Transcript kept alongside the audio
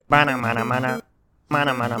Mana mana mana.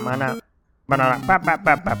 Mana mana mana.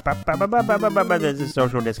 This is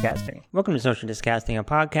Social Discasting. Welcome to Social Discasting, a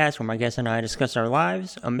podcast where my guests and I discuss our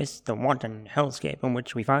lives amidst the wanton hellscape in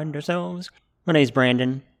which we find ourselves. My name is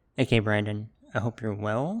Brandon, aka Brandon. I hope you're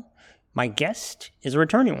well. My guest is a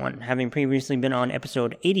returning one, having previously been on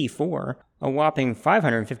episode 84, a whopping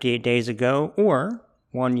 558 days ago, or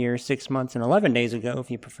 1 year, 6 months, and 11 days ago,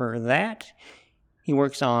 if you prefer that. He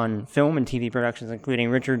works on film and TV productions,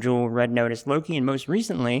 including Richard Jewell, Red Notice, Loki, and most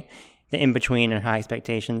recently, The In-Between and High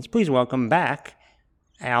Expectations. Please welcome back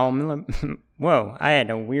Al Whoa, I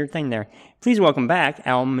had a weird thing there. Please welcome back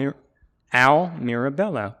Al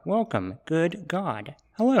Mirabella. Welcome. Good God.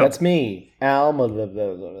 Hello. That's me, Al.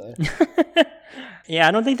 Yeah,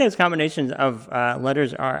 I don't think those combinations of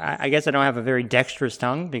letters are... I guess I don't have a very dexterous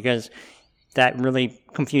tongue because that really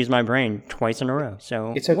confused my brain twice in a row.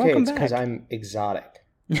 So it's okay. It's because I'm exotic.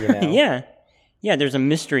 You know? Yeah. There's a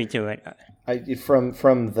mystery to it. From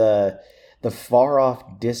the far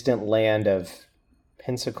off, distant land of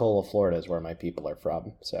Pensacola, Florida, is where my people are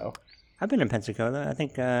from. So I've been in Pensacola. I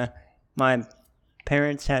think my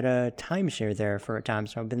parents had a timeshare there for a time,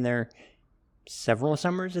 so I've been there several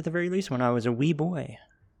summers at the very least when I was a wee boy.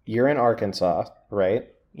 You're in Arkansas, right?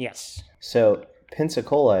 Yes. So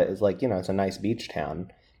Pensacola is like, it's a nice beach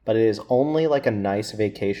town, but it is only like a nice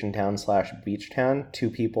vacation town / beach town to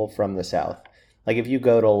people from the South. Like if you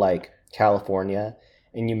go to like California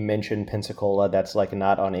and you mention Pensacola, that's like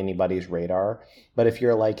not on anybody's radar. But if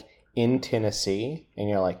you're like in Tennessee and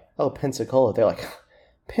you're like, oh, Pensacola, they're like,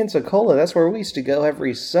 Pensacola, that's where we used to go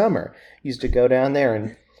every summer. Used to go down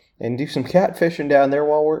there and do some catfishing down there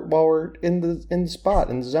while we're in the spot,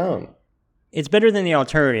 in the zone. It's better than the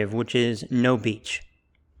alternative, which is no beach.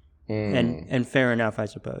 And fair enough, I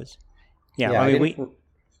suppose. Yeah, I mean,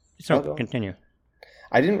 continue.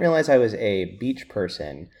 I didn't realize I was a beach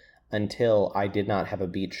person until I did not have a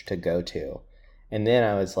beach to go to. And then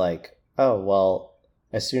I was like, oh, well,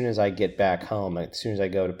 as soon as I get back home, as soon as I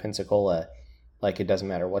go to Pensacola, like it doesn't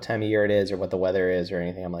matter what time of year it is or what the weather is or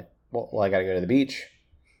anything. I'm like, well I got to go to the beach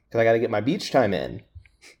because I got to get my beach time in.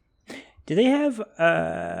 Do they have,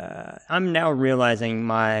 I'm now realizing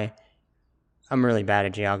I'm really bad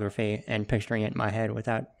at geography and picturing it in my head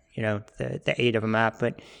without, the aid of a map,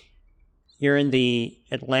 but you're in the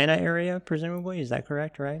Atlanta area, presumably, is that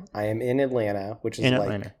correct, right? I am in Atlanta, which is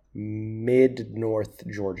like mid-north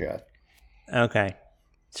Georgia. Okay.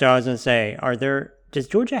 So I was going to say, does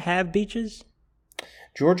Georgia have beaches?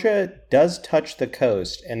 Georgia does touch the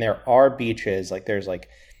coast, and there are beaches, like there's like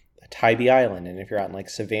Tybee Island, and if you're out in like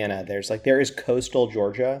Savannah, there is coastal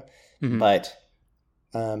Georgia, but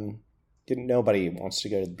nobody wants to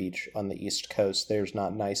go to the beach on the East Coast. There's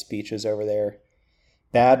not nice beaches over there.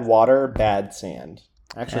 Bad water, bad sand.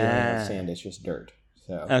 Actually, sand is just dirt.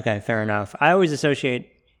 So okay, fair enough. I always associate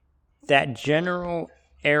that general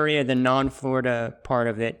area, the non-Florida part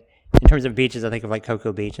of it, in terms of beaches. I think of like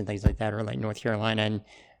Cocoa Beach and things like that, or like North Carolina and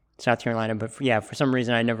South Carolina. But for some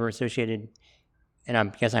reason, I never associated. And I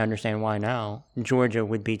guess I understand why now, Georgia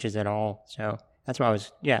with beaches at all. So that's why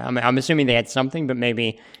I'm assuming they had something, but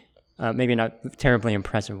maybe not terribly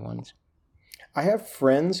impressive ones. I have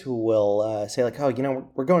friends who will say like, oh,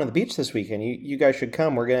 we're going to the beach this weekend. You guys should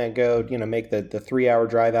come. We're going to go, make the 3-hour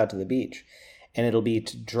drive out to the beach. And it'll be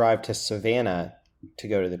to drive to Savannah to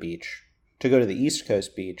go to the beach, to go to the East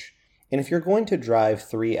Coast beach. And if you're going to drive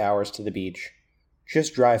 3 hours to the beach,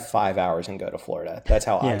 just drive 5 hours and go to Florida. That's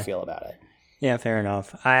how I feel about it. Yeah, fair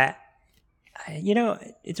enough.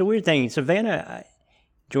 It's a weird thing. Savannah,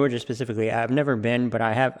 Georgia specifically, I've never been, but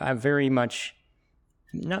I very much,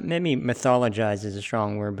 not maybe mythologize is a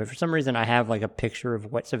strong word, but for some reason I have like a picture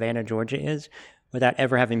of what Savannah, Georgia is without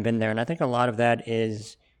ever having been there. And I think a lot of that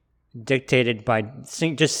is dictated by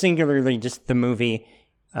singularly the movie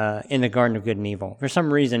In the Garden of Good and Evil. For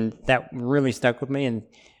some reason, that really stuck with me, and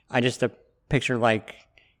I just picture like,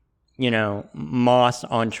 moss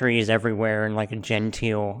on trees everywhere in like a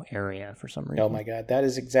genteel area for some reason. Oh my God, that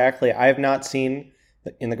is exactly. I have not seen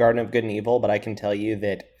In the Garden of Good and Evil, but I can tell you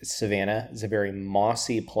that Savannah is a very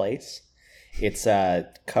mossy place. It's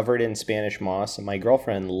covered in Spanish moss, and my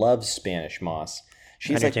girlfriend loves Spanish moss.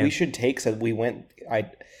 She's like, we should take. So we went.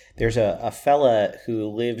 There's a fella who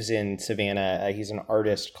lives in Savannah. He's an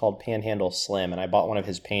artist called Panhandle Slim, and I bought one of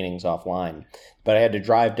his paintings offline. But I had to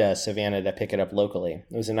drive to Savannah to pick it up locally.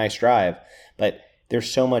 It was a nice drive, but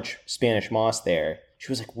there's so much Spanish moss there.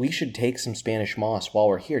 She was like, we should take some Spanish moss while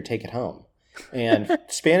we're here, take it home. And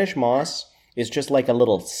Spanish moss is just like a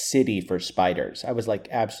little city for spiders. I was like,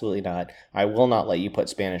 absolutely not. I will not let you put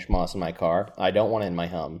Spanish moss in my car. I don't want it in my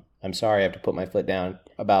home. I'm sorry I have to put my foot down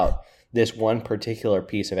about this one particular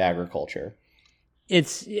piece of agriculture.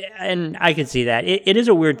 And I could see that. It is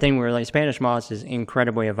a weird thing where like Spanish moss is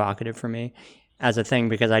incredibly evocative for me as a thing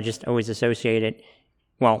because I just always associate it,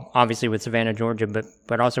 well, obviously with Savannah, Georgia,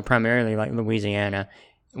 but also primarily like Louisiana.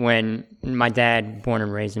 When my dad, born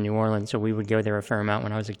and raised in New Orleans, so we would go there a fair amount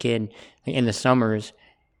when I was a kid in the summers.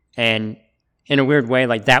 And in a weird way,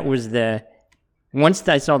 like that was once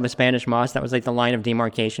I saw the Spanish moss, that was like the line of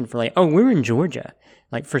demarcation for like, oh, we're in Georgia.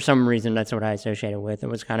 Like for some reason, that's what I associated with. It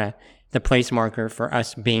was kind of the place marker for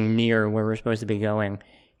us being near where we're supposed to be going.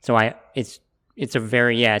 So it's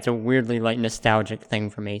a weirdly like nostalgic thing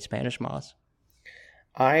for me, Spanish moss.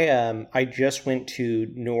 I just went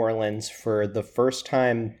to New Orleans for the first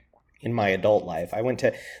time in my adult life.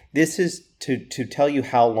 This is to tell you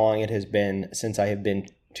how long it has been since I have been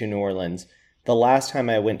to New Orleans. The last time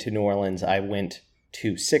I went to New Orleans, I went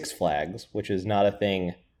to Six Flags, which is not a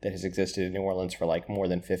thing that has existed in New Orleans for like more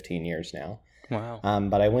than 15 years now. Wow.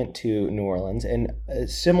 But I went to New Orleans, and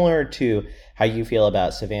similar to how you feel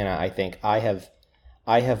about Savannah, I think I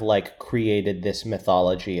have like created this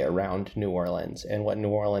mythology around New Orleans and what New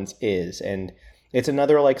Orleans is. And it's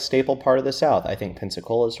another like staple part of the South. I think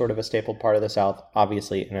Pensacola is sort of a staple part of the South.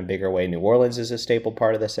 Obviously, in a bigger way, New Orleans is a staple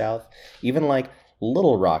part of the South. Even like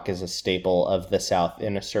Little Rock is a staple of the South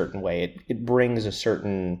in a certain way. It brings a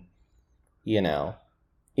certain,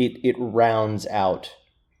 it rounds out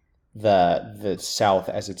the South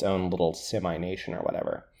as its own little semi-nation or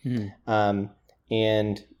whatever. Mm-hmm.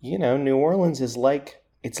 And, New Orleans is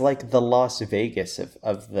it's like the Las Vegas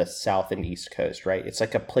of the South and East Coast, right? It's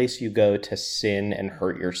like a place you go to sin and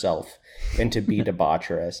hurt yourself and to be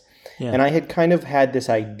debaucherous. Yeah. And I had kind of had this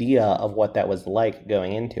idea of what that was like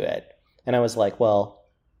going into it. And I was like, well,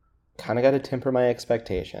 kind of got to temper my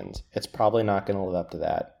expectations. It's probably not going to live up to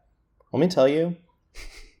that. Let me tell you,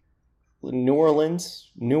 New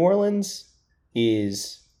Orleans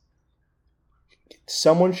is...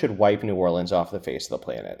 Someone should wipe New Orleans off the face of the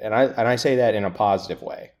planet. And I say that in a positive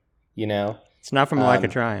way, It's not from the lack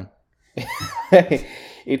of trying.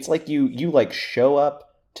 It's like you like show up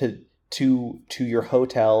to your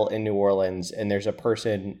hotel in New Orleans and there's a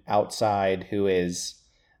person outside who is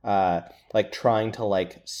like trying to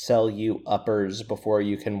like sell you uppers before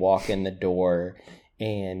you can walk in the door,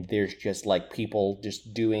 and there's just like people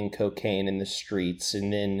just doing cocaine in the streets,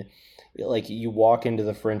 and then like you walk into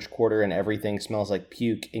the French Quarter and everything smells like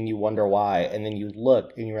puke and you wonder why, and then you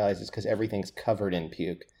look and you realize it's because everything's covered in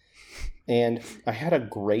puke. And I had a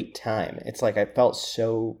great time. It's like I felt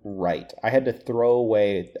so right. I had to throw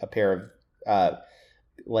away a pair of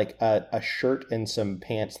like a shirt and some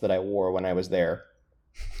pants that I wore when I was there.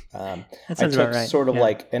 That sounds about right. Sort of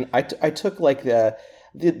like, and I took like the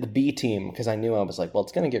B team because I knew I was like, well,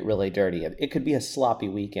 it's going to get really dirty. It could be a sloppy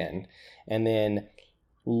weekend. And then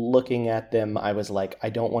looking at them, I was like,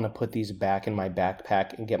 I don't want to put these back in my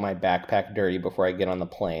backpack and get my backpack dirty before I get on the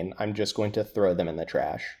plane. I'm just going to throw them in the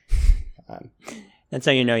trash. That's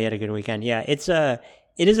how you know you had a good weekend. Yeah, it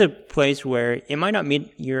is a place where it might not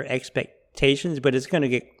meet your expectations, but it's going to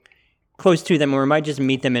get close to them, or it might just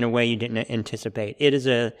meet them in a way you didn't anticipate. It is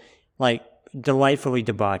delightfully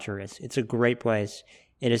debaucherous. It's a great place.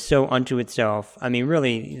 It is so unto itself. I mean,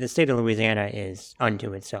 really, the state of Louisiana is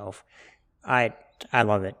unto itself. I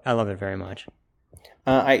love it. I love it very much.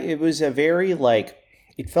 It was a very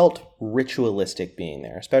it felt ritualistic being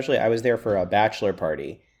there. Especially, I was there for a bachelor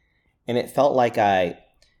party, and it felt like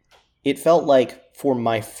for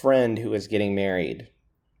my friend who was getting married,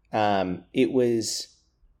 it was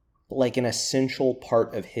like an essential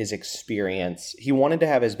part of his experience. He wanted to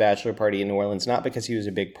have his bachelor party in New Orleans, not because he was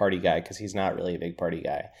a big party guy, because he's not really a big party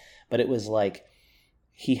guy, but it was like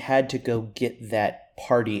he had to go get that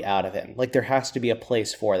party out of him. Like there has to be a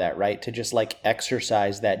place for that, right? To just like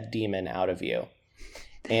exercise that demon out of you.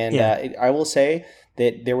 And I will say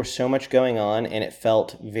that there was so much going on, and it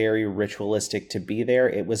felt very ritualistic to be there.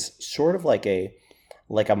 It was sort of like a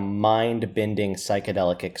mind-bending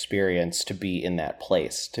psychedelic experience to be in that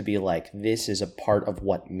place, to be like, this is a part of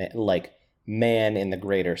what man in the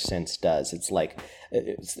greater sense does. It's like,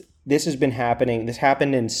 this has been happening. This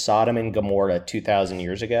happened in Sodom and Gomorrah 2,000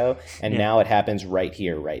 years ago, and now it happens right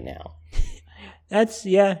here, right now. That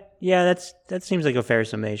seems like a fair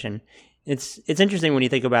summation. It's interesting when you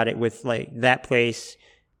think about it with like that place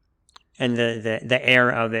and the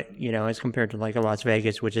air of it, as compared to like a Las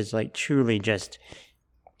Vegas, which is like truly just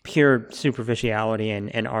pure superficiality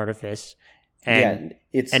and artifice. And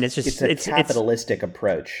it's a capitalistic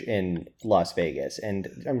approach in Las Vegas, and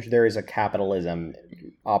I'm sure there is a capitalism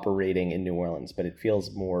operating in New Orleans, but it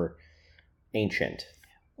feels more ancient.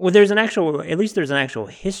 Well, there's an actual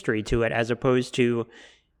history to it, as opposed to,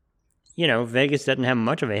 Vegas doesn't have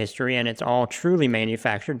much of a history, and it's all truly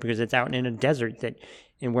manufactured because it's out in a desert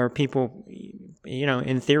and where people,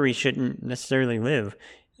 in theory shouldn't necessarily live.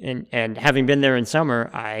 And having been there in summer,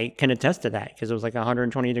 I can attest to that because it was like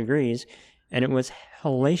 120 degrees and it was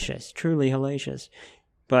hellacious, truly hellacious.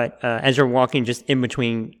 But as you're walking just in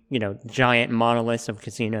between, giant monoliths of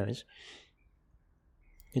casinos,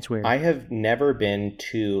 it's weird. I have never been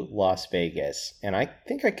to Las Vegas, and I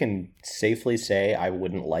think I can safely say I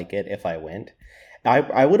wouldn't like it if I went.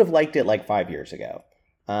 I would have liked it like 5 years ago.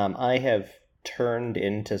 I have turned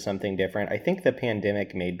into something different. I think the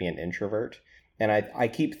pandemic made me an introvert, and I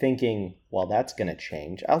keep thinking, well, that's going to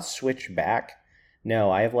change. I'll switch back.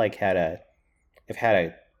 No, I've had a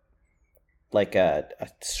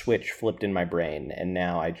switch flipped in my brain, and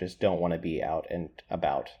now I just don't want to be out and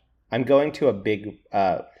about. I'm going to a big,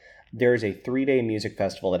 there's a 3-day music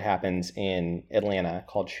festival that happens in Atlanta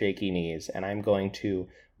called Shaky Knees, and I'm going to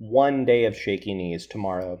 1 day of Shaky Knees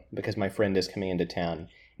tomorrow because my friend is coming into town,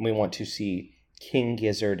 and we want to see King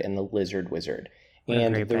Gizzard and the Lizard Wizard.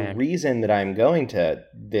 And the reason that I'm going to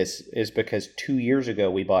this is because 2 years ago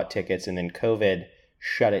we bought tickets, and then COVID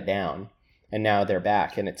shut it down, and now they're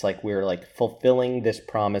back, and it's like we're like fulfilling this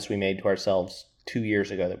promise we made to ourselves 2 years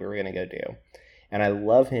ago that we were going to go do. And I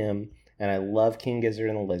love him, and I love King Gizzard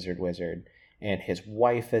and the Lizard Wizard, and his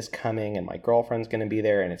wife is coming, and my girlfriend's going to be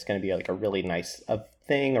there, and it's going to be like a really nice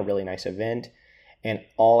thing, a really nice event, and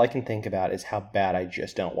all I can think about is how bad I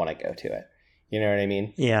just don't want to go to it. You know what I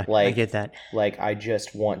mean? Yeah, I get that. Like, I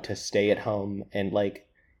just want to stay at home, and like,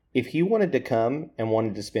 if you wanted to come and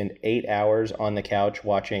wanted to spend 8 hours on the couch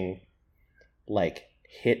watching, like,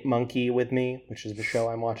 Hit Monkey with me, which is the show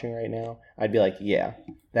I'm watching right now, I'd be like, yeah,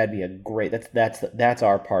 that'd be a great, that's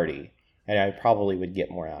our party, and I probably would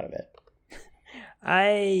get more out of it.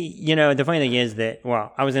 The funny thing is that,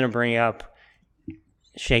 I was going to bring up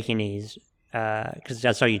Shaky Knees because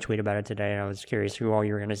I saw you tweet about it today, and I was curious who all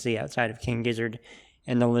you were going to see outside of King Gizzard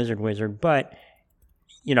and the Lizard Wizard. But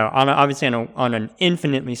obviously on an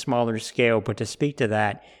infinitely smaller scale, but to speak to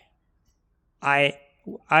that, I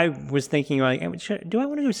was thinking, like, do I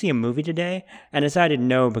want to go see a movie today? And I decided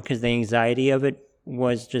no, because the anxiety of it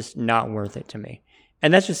was just not worth it to me.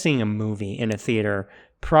 And that's just seeing a movie in a theater,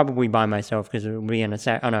 probably by myself, because it would be on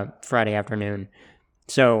a Friday afternoon.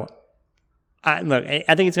 So, I think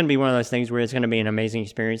it's going to be one of those things where it's going to be an amazing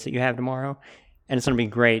experience that you have tomorrow, and it's going to be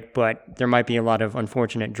great, but there might be a lot of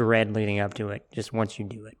unfortunate dread leading up to it, just once you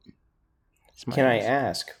do it. Can I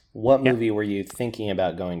ask, what movie were you thinking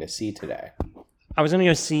about going to see today? I was going to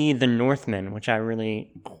go see The Northman, which I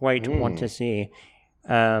really quite want to see.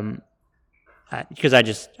 Because I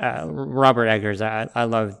just, Robert Eggers, I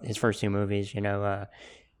love his first two movies, The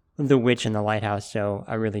Witch and The Lighthouse, so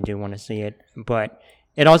I really do want to see it. But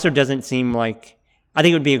it also doesn't seem like, I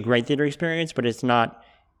think it would be a great theater experience, but it's not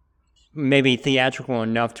maybe theatrical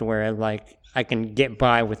enough to where, like, I can get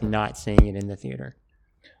by with not seeing it in the theater.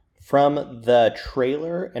 From the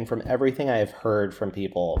trailer and from everything I have heard from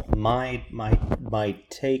people, my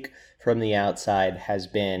take from the outside has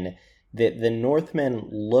been that The Northman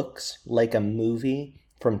looks like a movie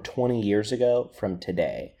from 20 years ago from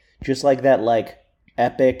today. Just like that, like,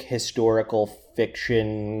 epic historical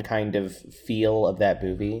fiction kind of feel of that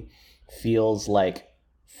movie feels like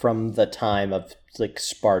from the time of, like,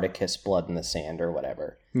 Spartacus, Blood in the Sand or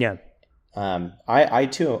whatever. Yeah. I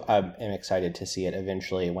too am excited to see it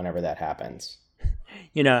eventually whenever that happens.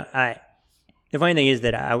 The funny thing is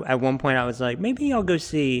that at one point I was like, maybe I'll go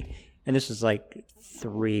see, and this was like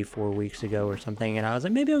 3-4 weeks ago or something, and I was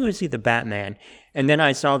like, maybe I'll go see The Batman. And then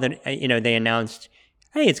I saw that, they announced,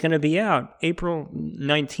 hey, it's going to be out April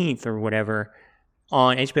 19th or whatever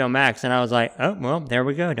on HBO Max. And I was like, oh, well, there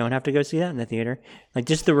we go. Don't have to go see that in the theater. Like,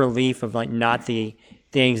 just the relief of, like, not the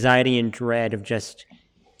anxiety and dread of just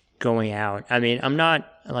going out. I mean, I'm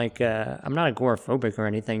not agoraphobic or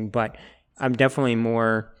anything, but I'm definitely way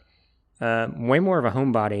more of a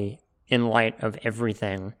homebody in light of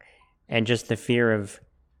everything, and just the fear of,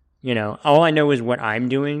 all I know is what I'm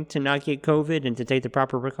doing to not get COVID and to take the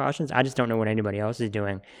proper precautions. I just don't know what anybody else is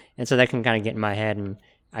doing, and so that can kind of get in my head, and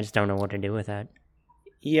I just don't know what to do with that.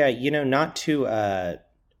 Yeah, not to. I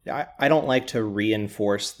don't like to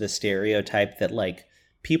reinforce the stereotype that, like,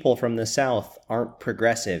 people from the South aren't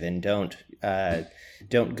progressive and don't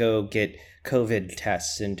go get COVID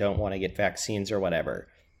tests and don't want to get vaccines or whatever.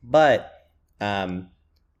 But I'm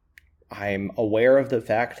aware of the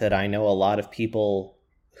fact that I know a lot of people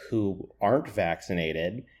who aren't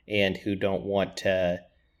vaccinated and who don't want to,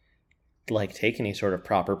 like, take any sort of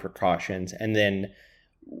proper precautions. And then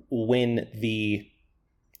when the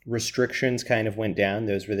restrictions kind of went down,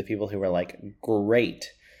 those were the people who were like,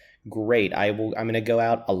 great, great. I'm going to go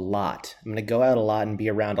out a lot. I'm going to go out a lot and be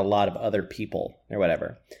around a lot of other people or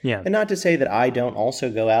whatever. Yeah. And not to say that I don't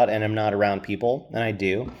also go out and I'm not around people, and I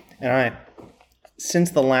do. And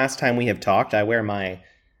since the last time we have talked, I wear my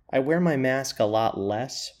mask a lot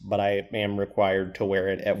less, but I am required to wear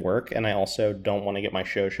it at work, and I also don't want to get my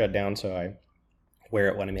show shut down, so I wear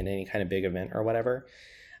it when I'm in any kind of big event or whatever.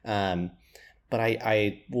 But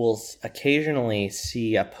I will occasionally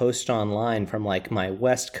see a post online from like my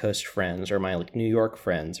West Coast friends or my like New York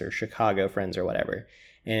friends or Chicago friends or whatever.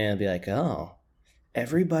 And it'll be like, oh,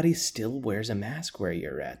 everybody still wears a mask where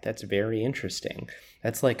you're at. That's very interesting.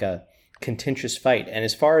 That's like a contentious fight. And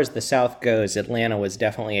as far as the South goes, Atlanta was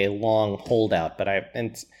definitely a long holdout. But I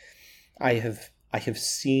have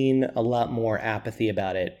seen a lot more apathy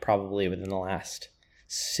about it probably within the last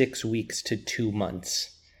 6 weeks to 2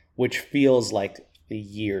 months, which feels like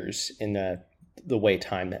years in the way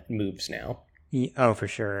time that moves now. Oh, for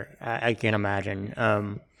sure. I can't imagine.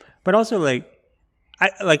 But also,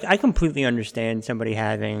 I completely understand somebody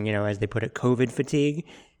having, as they put it, COVID fatigue.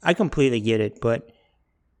 I completely get it. But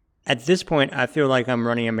at this point, I feel like I'm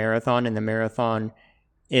running a marathon, and the marathon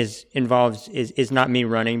is not me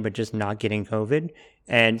running, but just not getting COVID.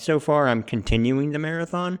 And so far, I'm continuing the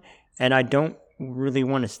marathon, and I don't really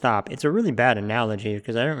want to stop. It's a really bad analogy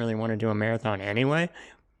because I don't really want to do a marathon anyway,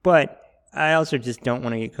 but I also just don't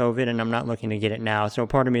want to get COVID, and I'm not looking to get it now. So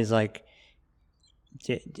part of me is like,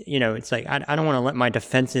 it's like I don't want to let my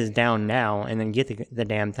defenses down now and then get the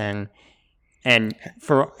damn thing. And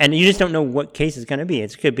you just don't know what case it's going to be.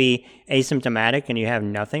 It could be asymptomatic and you have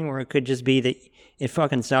nothing, or it could just be that it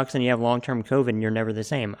fucking sucks and you have long-term COVID and you're never the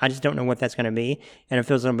same. I just don't know what that's going to be, and it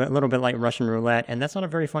feels a little bit like Russian roulette, and that's not a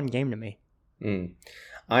very fun game to me.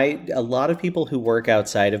 A lot of people who work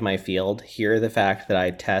outside of my field hear the fact that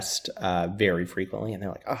I test very frequently, and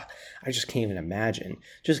they're like, oh, I just can't even imagine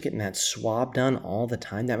just getting that swab done all the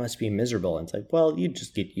time. That must be miserable. And it's like, well, you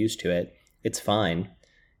just get used to it. It's fine.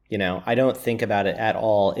 I don't think about it at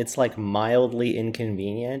all. It's like mildly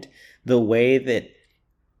inconvenient. The way that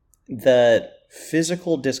the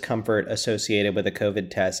physical discomfort associated with a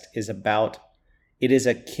COVID test is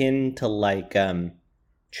akin to like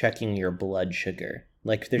checking your blood sugar.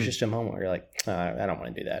 Like there's just a moment where you're like, oh, I don't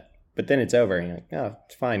want to do that. But then it's over and you're like, oh,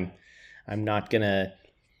 it's fine. I'm not going to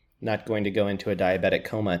go into a diabetic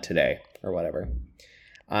coma today or whatever.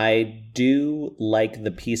 I do like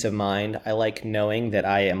the peace of mind. I like knowing that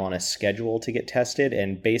I am on a schedule to get tested.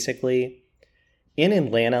 And basically in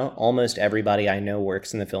Atlanta, almost everybody I know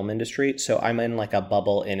works in the film industry. So I'm in like a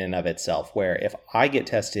bubble in and of itself where if I get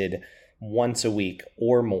tested once a week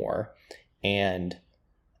or more, and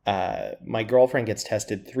my girlfriend gets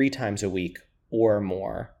tested 3 times a week or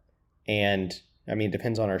more. And I mean, it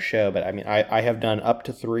depends on our show, but I mean, I have done up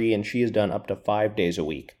to 3 and she has done up to 5 days a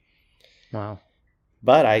week. Wow.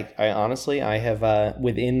 But I honestly, I have,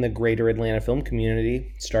 within the greater Atlanta film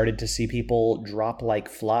community, started to see people drop like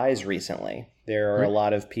flies recently. There are a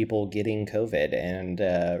lot of people getting COVID and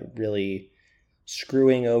really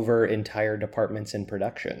screwing over entire departments and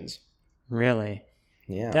productions. Really?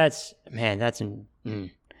 Yeah. That's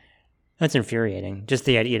infuriating. Just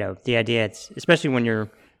the idea, it's especially when you're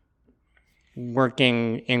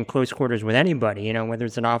working in close quarters with anybody, whether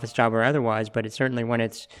it's an office job or otherwise, but it's certainly when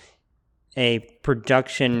it's a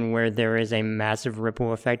production where there is a massive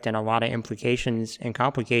ripple effect and a lot of implications and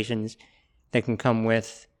complications that can come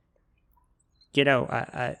with,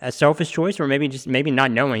 a selfish choice, or maybe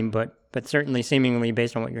not knowing, but certainly seemingly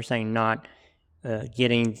based on what you're saying, not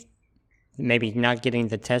getting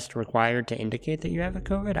the test required to indicate that you have a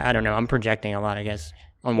COVID. I don't know. I'm projecting a lot, I guess,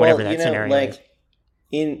 on whatever that scenario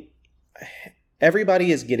is.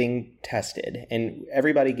 Everybody is getting tested, and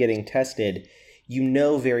everybody getting tested,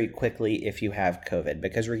 very quickly if you have COVID,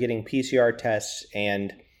 because we're getting PCR tests,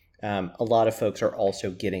 and a lot of folks are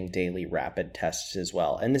also getting daily rapid tests as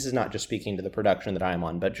well. And this is not just speaking to the production that I'm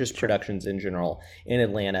on, but just productions in general in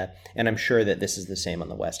Atlanta. And I'm sure that this is the same on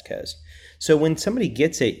the West Coast. So when somebody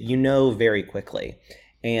gets it, very quickly.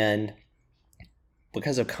 And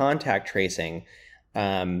because of contact tracing,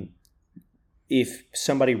 if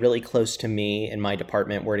somebody really close to me in my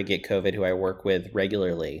department were to get COVID, who I work with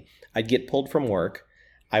regularly, I'd get pulled from work.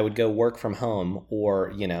 I would go work from home,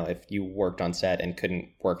 or, if you worked on set and couldn't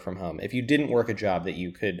work from home. If you didn't work a job that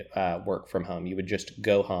you could work from home, you would just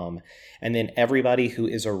go home. And then everybody who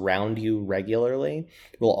is around you regularly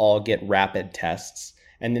will all get rapid tests.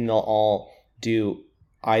 And then they'll all do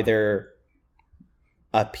either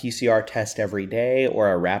a PCR test every day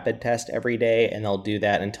or a rapid test every day. And they'll do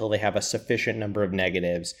that until they have a sufficient number of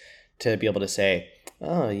negatives to be able to say,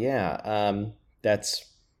 oh, yeah, that's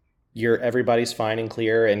everybody's fine and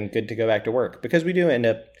clear and good to go back to work. Because we do end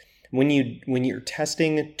up, when you're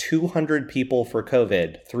testing 200 people for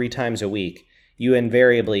COVID 3 times a week, you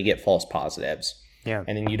invariably get false positives. Yeah.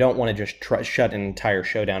 And then you don't want to just shut an entire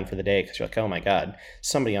show down for the day because you're like, oh my God,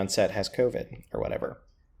 somebody on set has COVID or whatever.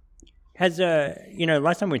 Has,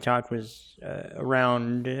 last time we talked was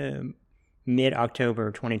around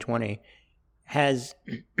mid-October 2020. Has,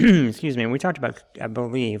 excuse me, we talked about, I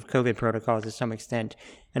believe, COVID protocols to some extent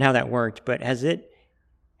and how that worked, but have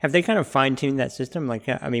they kind of fine-tuned that system? Like,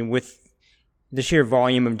 with the sheer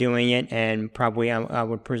volume of doing it and probably, I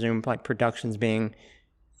would presume, like productions being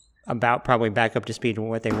about probably back up to speed with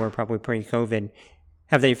what they were probably pre-COVID,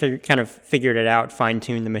 have they kind of figured it out,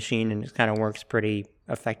 fine-tuned the machine, and it kind of works pretty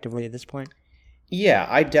effectively at this point? Yeah,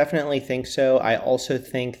 I definitely think so. I also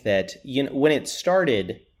think that, when it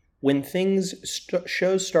started, when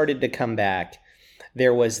shows started to come back,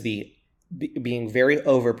 there was the being very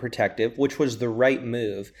overprotective, which was the right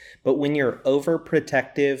move. But when you're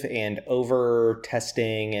overprotective and over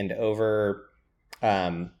testing and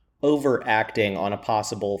overacting on a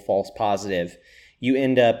possible false positive, you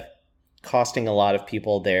end up costing a lot of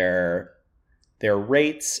people their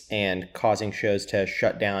rates and causing shows to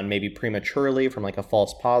shut down maybe prematurely from like a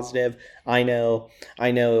false positive. I know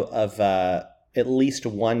of at least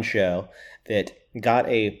one show that got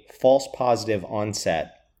a false positive on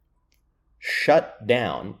set, shut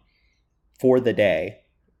down for the day,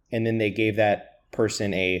 and then they gave that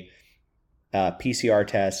person a PCR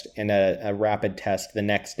test and a rapid test the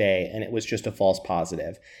next day, and it was just a false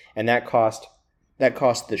positive. And that cost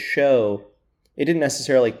the show. It didn't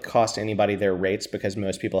necessarily cost anybody their rates because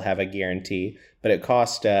most people have a guarantee, but it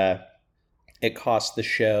cost the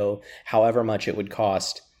show however much it would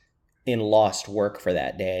cost in lost work for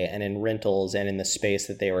that day and in rentals and in the space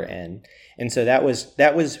that they were in. And so that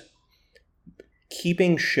was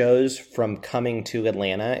keeping shows from coming to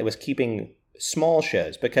Atlanta. It was keeping small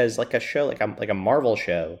shows, because like a show like a Marvel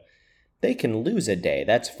show, they can lose a day.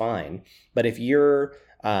 That's fine. But if you're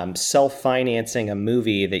self-financing a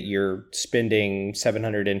movie that you're spending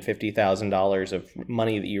 $750,000 of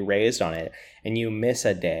money that you raised on it, and you miss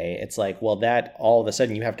a day, it's like, well, that all of a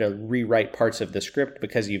sudden you have to rewrite parts of the script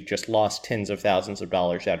because you've just lost tens of thousands of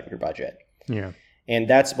dollars out of your budget. Yeah. And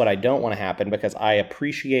that's what I don't want to happen, because I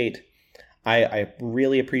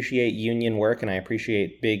really appreciate union work, and I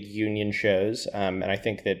appreciate big union shows. And I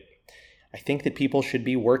think that people should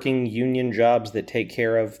be working union jobs that take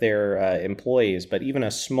care of their employees. But even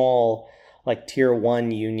a small, like tier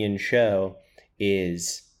 1 union show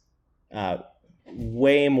is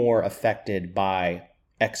way more affected by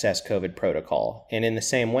excess COVID protocol. And in the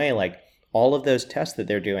same way, like all of those tests that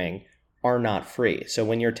they're doing are not free. So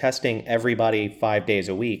when you're testing everybody 5 days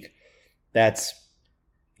a week, that's,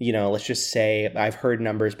 let's just say I've heard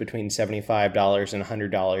numbers between $75 and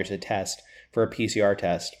 $100 a test for a PCR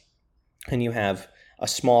test. And you have a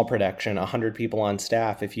small production, 100 people on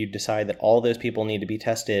staff. If you decide that all those people need to be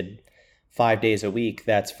tested 5 days a week,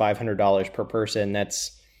 that's $500 per person.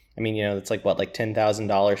 That's, it's like what, like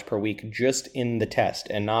 $10,000 per week just in the test,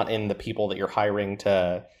 and not in the people that you're hiring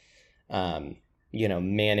to,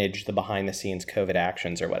 manage the behind the scenes COVID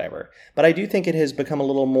actions or whatever. But I do think it has become a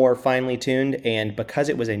little more finely tuned. And because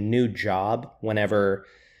it was a new job, whenever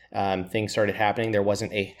things started happening, there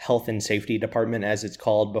wasn't a health and safety department, as it's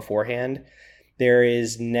called, beforehand. There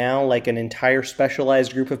is now like an entire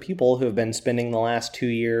specialized group of people who have been spending the last 2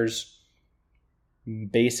 years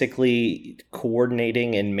basically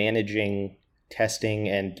coordinating and managing testing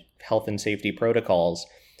and health and safety protocols.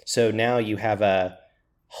 So now you have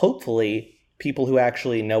hopefully people who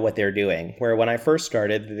actually know what they're doing. Where when I first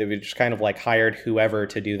started, they just kind of like hired whoever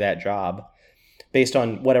to do that job based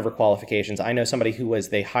on whatever qualifications. I know somebody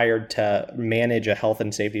they hired to manage a health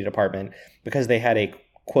and safety department because they had a,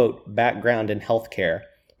 quote, background in healthcare.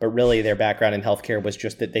 But really their background in healthcare was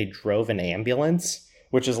just that they drove an ambulance,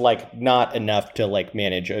 which is like not enough to like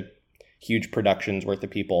manage a huge production's worth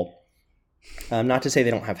of people. Not to say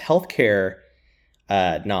they don't have healthcare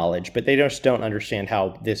knowledge, but they just don't understand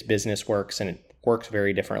how this business works, and it works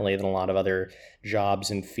very differently than a lot of other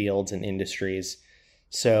jobs and fields and industries.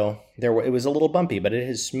 So it was a little bumpy, but it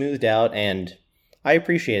has smoothed out, and I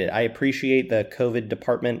appreciate it. I appreciate the COVID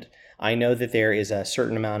department. I know that there is a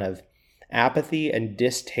certain amount of apathy and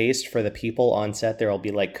distaste for the people on set. There will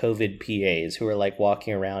be like COVID PAs who are like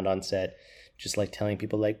walking around on set, just like telling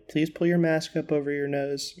people like, please pull your mask up over your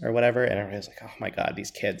nose or whatever. And everybody's like, oh my God,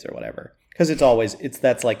 these kids or whatever. Because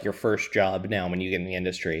that's like your first job now when you get in the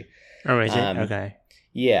industry. Oh, is it? Okay.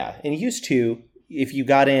 Yeah. And used to, if you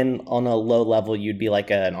got in on a low level, you'd be like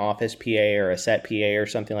an office PA or a set PA or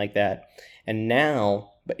something like that. And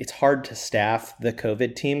now but it's hard to staff the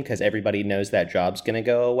COVID team because everybody knows that job's going to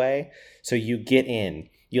go away. So you get in,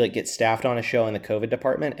 you like get staffed on a show in the COVID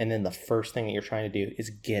department, and then the first thing that you're trying to do is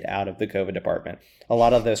get out of the COVID department. A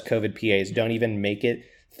lot of those COVID PAs don't even make it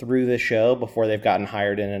through the show before they've gotten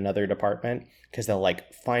hired in another department, because they'll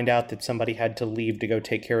like find out that somebody had to leave to go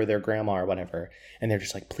take care of their grandma or whatever. And they're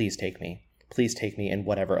just like, please take me in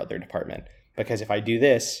whatever other department. Because if I do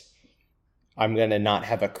this, I'm going to not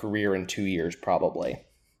have a career in 2 years probably.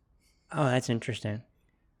 Oh, that's interesting.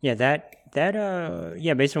 Yeah,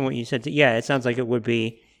 based on what you said, yeah, it sounds like it would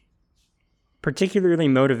be particularly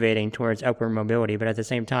motivating towards upward mobility. But at the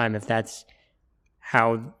same time, if that's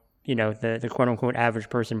how, the quote unquote average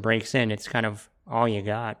person breaks in, it's kind of all you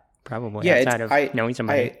got, probably, outside of knowing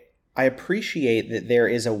somebody. I appreciate that there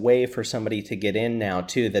is a way for somebody to get in now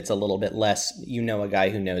too that's a little bit less, a guy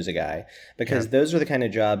who knows a guy, because those are the kind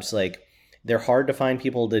of jobs, like, they're hard to find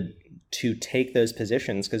people to take those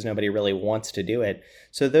positions because nobody really wants to do it.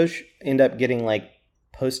 So those end up getting like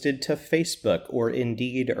posted to Facebook or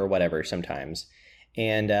Indeed or whatever sometimes.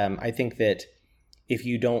 And I think that if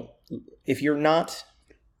you're not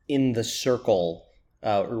in the circle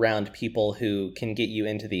around people who can get you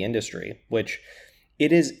into the industry, which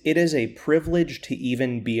it is a privilege to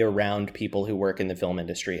even be around people who work in the film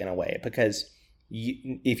industry in a way, because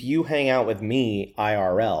if you hang out with me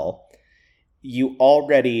IRL, you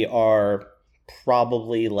already are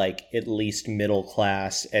probably like at least middle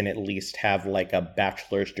class and at least have like a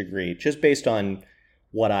bachelor's degree, just based on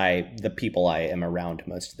the people I am around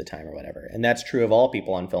most of the time or whatever. And that's true of all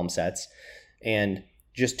people on film sets. And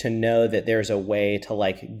just to know that there's a way to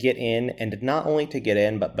like get in, and not only to get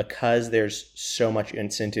in, but because there's so much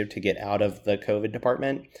incentive to get out of the COVID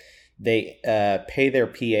department, they pay their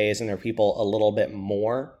PAs and their people a little bit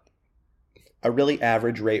more. A really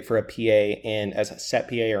average rate for a PA as a set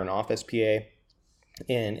PA or an office PA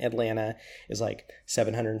in Atlanta is like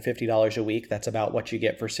 $750 a week. That's about what you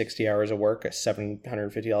get for 60 hours of work,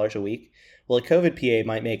 $750 a week. Well, a COVID PA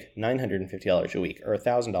might make $950 a week or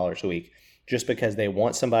 $1,000 a week, just because they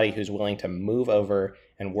want somebody who's willing to move over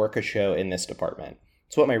and work a show in this department.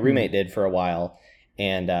 It's what my roommate did for a while.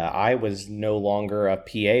 And I was no longer a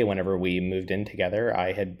PA whenever we moved in together.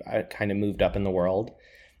 I kind of moved up in the world.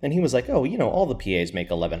 And he was like, oh, all the PAs make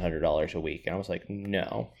 $1,100 a week. And I was like,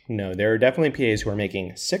 no, there are definitely PAs who are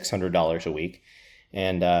making $600 a week.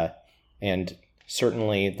 And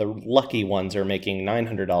certainly the lucky ones are making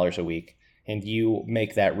 $900 a week. And you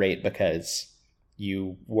make that rate because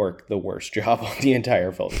you work the worst job on the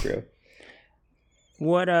entire film crew.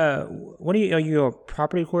 What are you a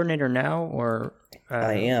property coordinator now, or?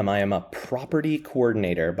 I am a property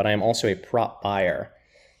coordinator, but I am also a prop buyer.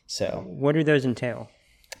 So what do those entail?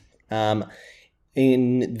 In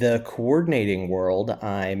the coordinating world,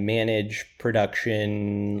 I manage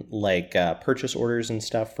production, like purchase orders and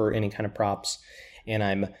stuff for any kind of props, and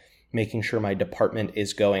I'm making sure my department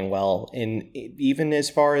is going well. And even as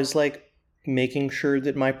far as like making sure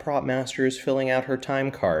that my prop master is filling out her time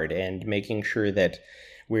card, and making sure that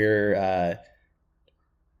we're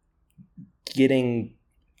getting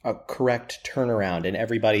a correct turnaround and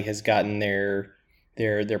everybody has gotten their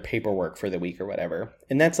paperwork for the week or whatever.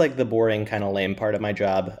 And that's like the boring kind of lame part of my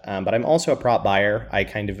job. But I'm also a prop buyer. I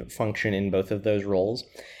kind of function in both of those roles.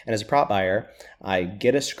 And as a prop buyer, I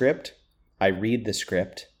get a script, I read the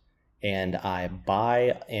script, and I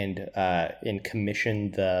buy and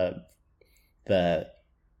commission the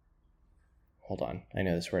hold on, I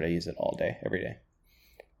know this word, I use it all day, every day.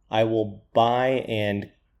 I will buy and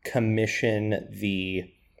commission the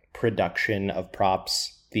production of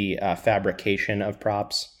props, the fabrication of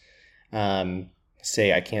props. I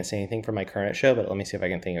can't say anything from my current show, but let me see if I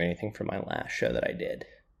can think of anything from my last show that I did.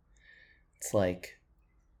 It's like,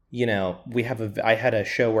 I had a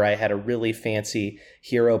show where I had a really fancy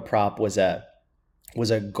hero prop, was a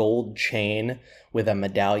gold chain with a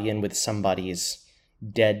medallion with somebody's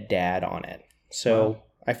dead dad on it. So wow.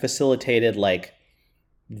 I facilitated like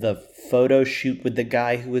the photo shoot with the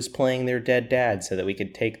guy who was playing their dead dad, so that we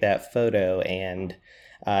could take that photo and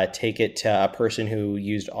take it to a person who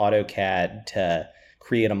used AutoCAD to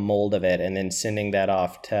create a mold of it, and then sending that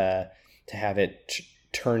off to have it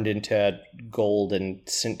turned into gold and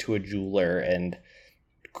sent to a jeweler, and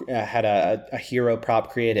had a hero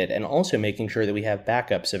prop created, and also making sure that we have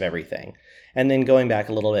backups of everything. And then going back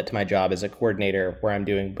a little bit to my job as a coordinator, where I'm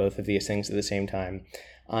doing both of these things at the same time,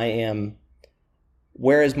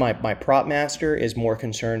 whereas my prop master is more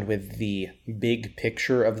concerned with the big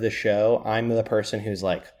picture of the show, I'm the person who's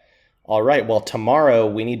like, all right, well, tomorrow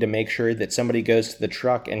we need to make sure that somebody goes to the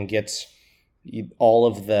truck and gets all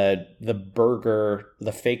of the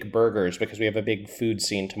fake burgers, because we have a big food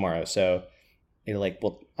scene tomorrow. So you're like,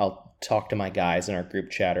 well, I'll talk to my guys in our group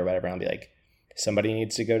chat or whatever. And I'll be like, somebody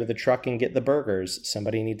needs to go to the truck and get the burgers.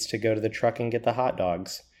 Somebody needs to go to the truck and get the hot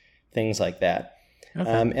dogs, things like that. Okay.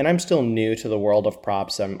 And I'm still new to the world of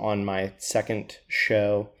props. I'm on my second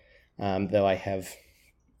show, though I have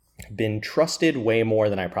been trusted way more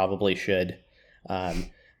than I probably should.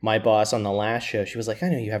 My boss on the last show, she was like, I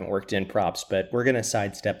know you haven't worked in props, but we're going to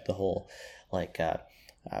sidestep the whole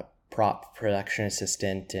prop production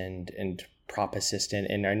assistant and prop assistant.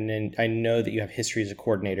 And I know that you have history as a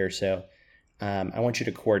coordinator, so I want you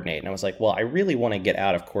to coordinate. And I was like, well, I really want to get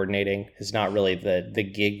out of coordinating. It's not really the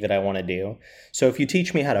gig that I want to do. So if you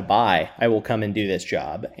teach me how to buy, I will come and do this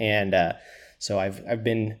job. And so I've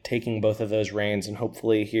been taking both of those reins, and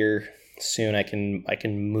hopefully here soon I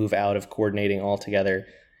can move out of coordinating altogether.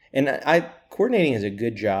 And coordinating is a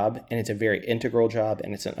good job, and it's a very integral job,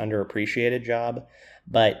 and it's an underappreciated job.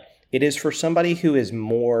 But it is for somebody who is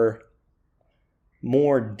more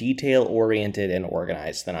detail-oriented and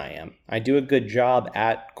organized than I am. I do a good job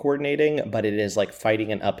at coordinating, but it is like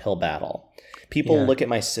fighting an uphill battle. People look at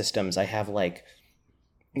my systems. I have I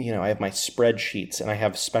have my spreadsheets, and I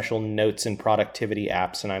have special notes and productivity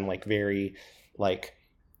apps, and I'm very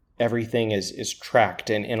everything is tracked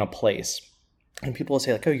and in a place. And people will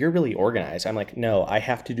say oh, you're really organized. I'm like, no, I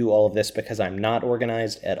have to do all of this because I'm not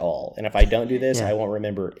organized at all. And if I don't do this, I won't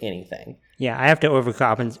remember anything. Yeah, I have to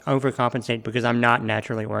overcompensate because I'm not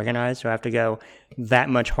naturally organized. So I have to go that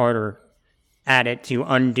much harder at it to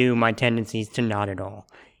undo my tendencies to not at all.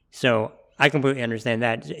 So I completely understand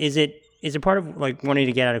that. Is it part of wanting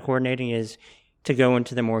to get out of coordinating is to go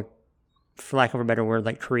into the more, for lack of a better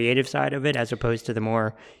word, creative side of it, as opposed to the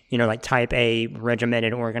more, type A,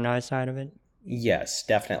 regimented, organized side of it? Yes,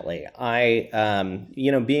 definitely. I,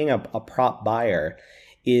 being a prop buyer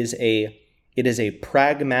is a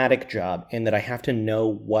pragmatic job in that I have to know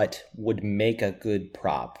what would make a good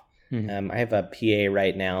prop. Mm-hmm. I have a PA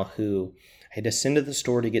right now who I had to send to the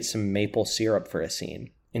store to get some maple syrup for a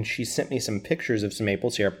scene. And she sent me some pictures of some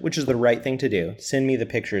maple syrup, which is the right thing to do. Send me the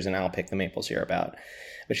pictures and I'll pick the maple syrup out.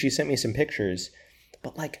 But she sent me some pictures,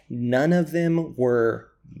 but none of them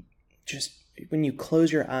were just... When you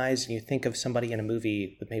close your eyes and you think of somebody in a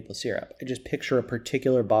movie with maple syrup, I just picture a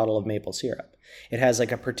particular bottle of maple syrup. It has a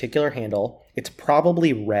particular handle. It's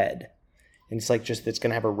probably red. And it's it's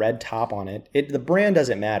going to have a red top on it. The brand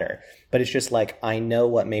doesn't matter, but it's just I know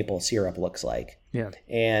what maple syrup looks like. Yeah.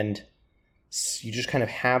 And you just kind of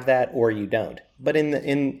have that or you don't. But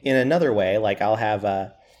in another way, I'll have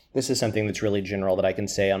this is something that's really general that I can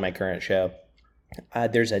say on my current show.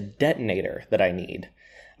 There's a detonator that I need.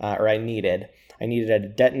 I needed a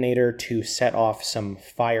detonator to set off some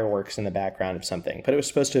fireworks in the background of something. But it was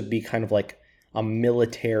supposed to be kind of a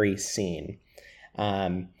military scene.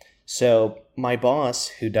 So my boss,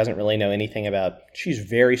 who doesn't really know anything about... She's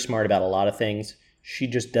very smart about a lot of things. She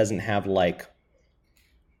just doesn't have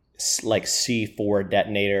C4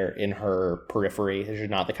 detonator in her periphery. It's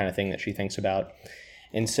not the kind of thing that she thinks about.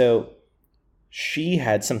 And so... she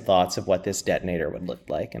had some thoughts of what this detonator would look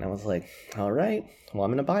like. And I was like, all right, well,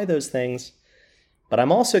 I'm going to buy those things. But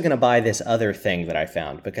I'm also going to buy this other thing that I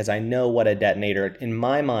found because I know what a detonator, in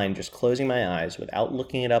my mind, just closing my eyes without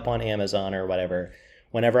looking it up on Amazon or whatever,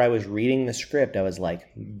 whenever I was reading the script, I was like,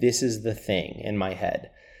 this is the thing in my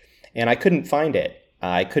head. And I couldn't find it.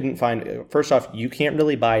 First off, you can't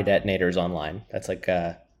really buy detonators online. That's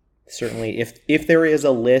certainly, if there is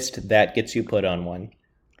a list, that gets you put on one.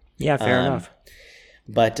 Yeah, fair enough.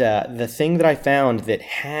 But the thing that I found that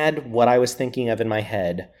had what I was thinking of in my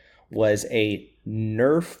head was a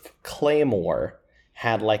Nerf Claymore.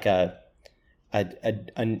 Had a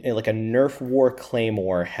Nerf War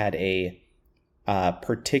Claymore had a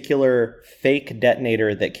particular fake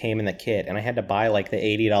detonator that came in the kit, and I had to buy the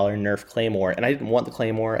 $80 Nerf Claymore. And I didn't want the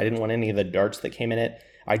Claymore. I didn't want any of the darts that came in it.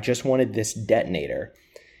 I just wanted this detonator,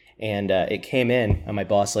 and it came in. And my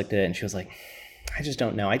boss looked at it, and she was like, I just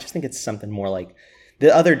don't know. I just think it's something more like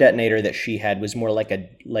the other detonator that she had was more like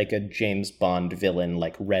a James Bond villain,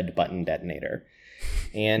 red button detonator.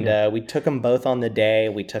 And we took them both on the day.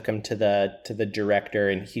 We took them to the director,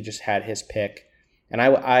 and he just had his pick. And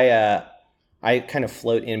I kind of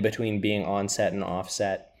float in between being on set and off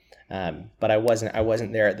set, but I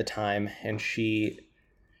wasn't there at the time. And she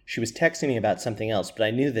was texting me about something else, but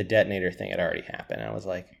I knew the detonator thing had already happened. I was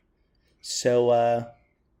like, so.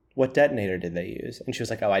 What detonator did they use? And she was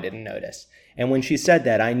like, oh, I didn't notice. And when she said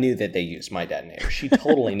that, I knew that they used my detonator. She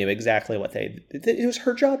totally knew exactly what it was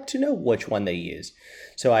her job to know which one they used.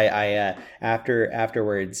 So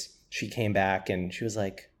afterwards, she came back and she was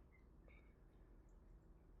like,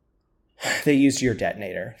 They used your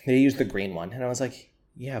detonator. They used the green one. And I was like,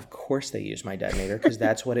 yeah, of course they used my detonator, because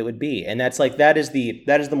that's what it would be. And that's like, that is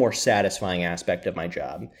the more satisfying aspect of my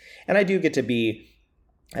job. And I get to be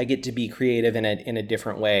creative in a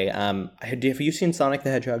different way. Have you seen Sonic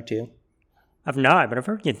the Hedgehog 2? I've not, but I've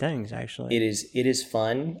heard good things, actually. It is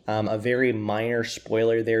fun. A very minor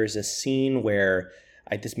spoiler, there is a scene where,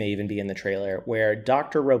 this may even be in the trailer, where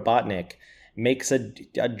Dr. Robotnik makes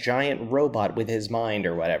a giant robot with his mind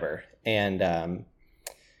or whatever. And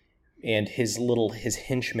his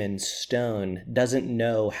henchman Stone doesn't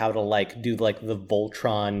know how to like do like the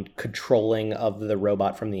Voltron controlling of the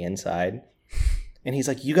robot from the inside. And he's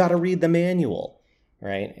like, you got to read the manual,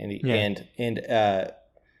 right? And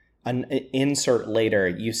an insert later,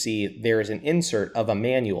 you see there is an insert of a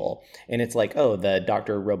manual, and it's like, oh, the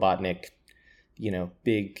Dr. Robotnik,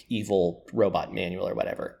 big evil robot manual or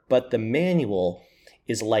whatever. But the manual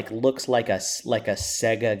is looks like a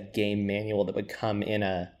Sega game manual that would come in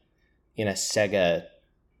a Sega,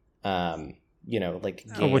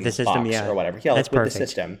 game with the system, box or whatever. Yeah, that's with perfect. the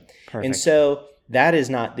system. Perfect. And so that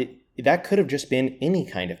is not. That could have just been any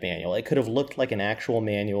kind of manual. It could have looked like an actual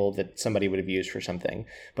manual that somebody would have used for something.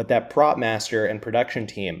 But that prop master and production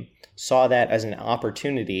team saw that as an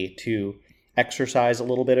opportunity to exercise a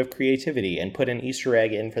little bit of creativity and put an Easter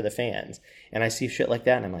egg in for the fans. And I see shit like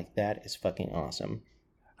that, and I'm like, that is fucking awesome.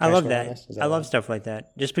 I love that. I love stuff like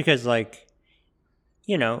that. Just because,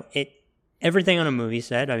 everything on a movie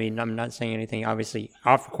set, I mean, I'm not saying anything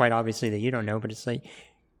quite obviously that you don't know, but it's like,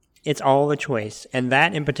 it's all a choice. And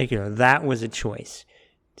that in particular, that was a choice.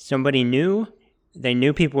 Somebody knew, they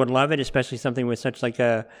knew people would love it, especially something with such like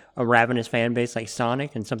a ravenous fan base like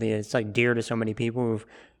Sonic, and something that's like dear to so many people who've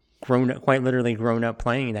quite literally grown up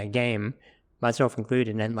playing that game, myself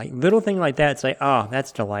included. And like little thing like that, it's like, oh,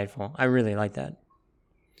 that's delightful. I really like that.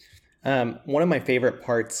 One of my favorite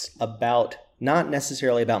parts about, not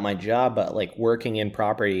necessarily about my job, but like working in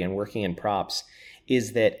property and working in props,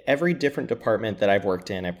 is that every different department that I've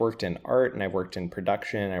worked in art, and I've worked in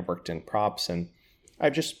production, I've worked in props, and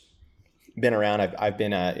I've just been around.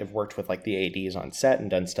 I've worked with like the ADs on set and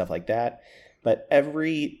done stuff like that. But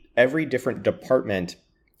every different department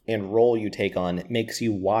and role you take on makes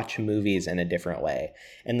you watch movies in a different way.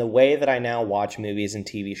 And the way that I now watch movies and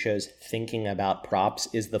TV shows thinking about props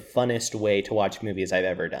is the funnest way to watch movies I've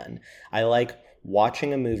ever done. I like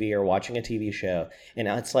watching a movie or watching a TV show, and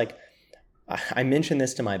it's like, I mentioned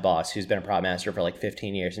this to my boss, who's been a prop master for like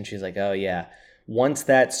 15 years, and she's like, oh yeah, once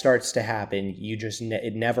that starts to happen,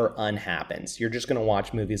 it never unhappens. You're just going to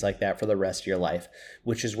watch movies like that for the rest of your life,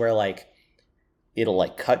 which is where like, it'll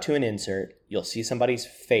like cut to an insert, you'll see somebody's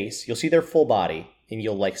face, you'll see their full body, and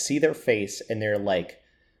you'll like see their face and their like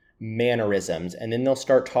mannerisms, and then they'll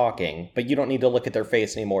start talking, but you don't need to look at their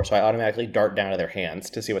face anymore, so I automatically dart down to their hands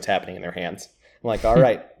to see what's happening in their hands. I'm like, all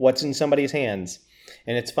right, what's in somebody's hands?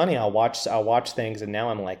 And it's funny, I'll watch things, and now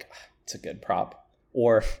I'm like, it's a good prop,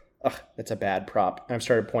 or it's a bad prop. And I've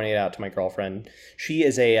started pointing it out to my girlfriend. She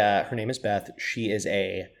is her name is Beth. She is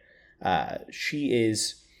a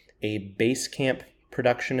base camp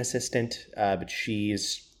production assistant, but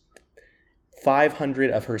she's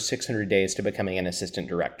 500 of her 600 days to becoming an assistant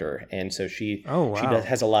director, and so she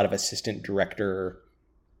has a lot of assistant director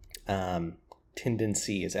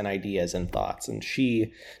tendencies and ideas and thoughts. And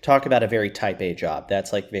she talked about a very type A job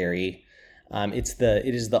that's like very it's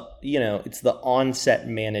the on-set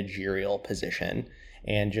managerial position,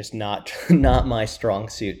 and just not my strong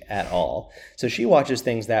suit at all. So she watches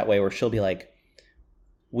things that way, where she'll be like,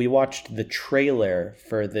 we watched the trailer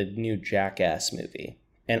for the new Jackass movie,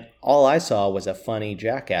 and all I saw was a funny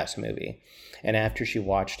Jackass movie. And after she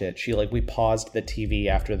watched it, we paused the TV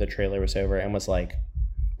after the trailer was over and was like,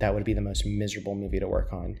 that would be the most miserable movie to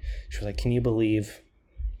work on. She was like, can you believe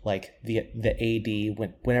like the AD,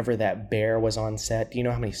 whenever that bear was on set, do you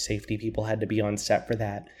know how many safety people had to be on set for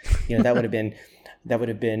that? That would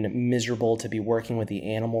have been miserable to be working with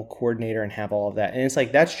the animal coordinator and have all of that. And it's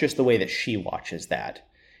like, that's just the way that she watches that.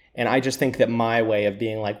 And I just think that my way of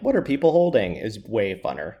being like, what are people holding, is way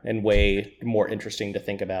funner and way more interesting to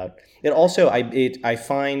think about. It also, I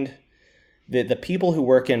find that the people who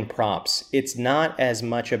work in props, it's not as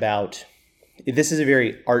much about, this is a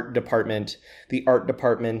very art department. The art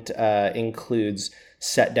department includes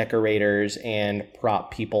set decorators and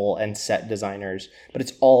prop people and set designers, but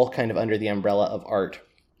it's all kind of under the umbrella of art.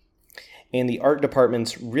 And the art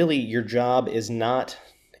department's really, your job is not,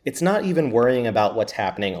 it's not even worrying about what's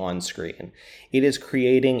happening on screen. It is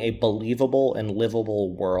creating a believable and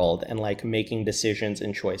livable world and like making decisions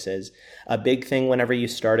and choices. A big thing whenever you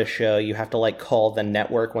start a show, you have to like call the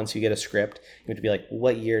network once you get a script. You have to be like,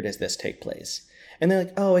 what year does this take place? And they're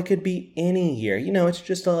like, oh, it could be any year. It's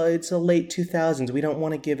just it's a late 2000s. We don't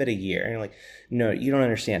want to give it a year. And you're like, no, you don't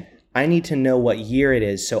understand. I need to know what year it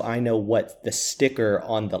is so I know what the sticker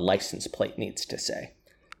on the license plate needs to say.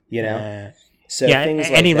 So things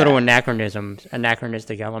like any that. little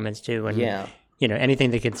anachronistic elements too, and Yeah. Anything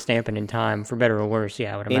that could stamp it in time, for better or worse.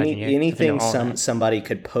 Yeah, I would imagine. Anything somebody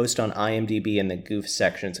could post on IMDb in the goof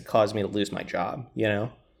sections to cause me to lose my job.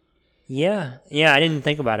 Yeah, I didn't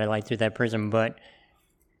think about it like through that prism, but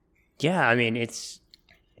yeah, I mean, it's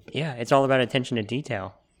all about attention to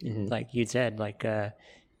detail, like you said. Like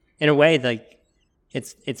in a way, like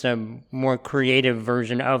it's a more creative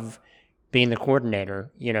version of being the coordinator.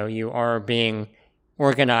 You are being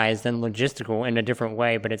organized and logistical in a different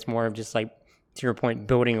way, but it's more of just like, to your point,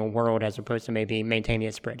 building a world as opposed to maybe maintaining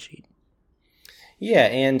a spreadsheet. Yeah,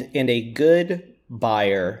 and a good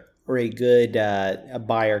buyer, or a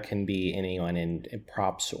buyer can be anyone in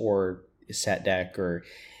props or set deck, or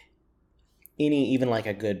even like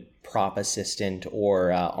a good prop assistant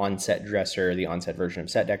or on-set dresser, the on-set version of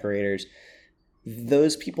set decorators.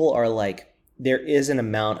 Those people are like, there is an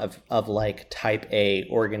amount of like type A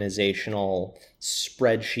organizational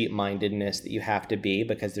spreadsheet mindedness that you have to be,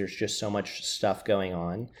 because there's just so much stuff going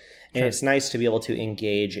on. And it's nice to be able to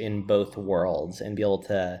engage in both worlds and be able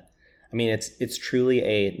to, I mean, it's truly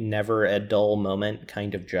a never a dull moment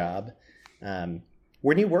kind of job.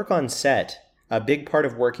 When you work on set, a big part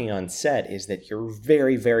of working on set is that you're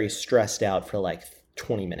very, very stressed out for like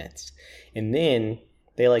 20 minutes. And then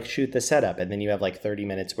they like shoot the setup, and then you have like 30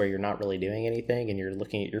 minutes where you're not really doing anything and you're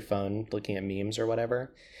looking at your phone, looking at memes or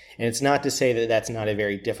whatever. And it's not to say that that's not a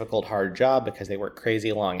very difficult, hard job, because they work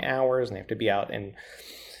crazy long hours and they have to be out in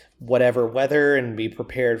whatever weather and be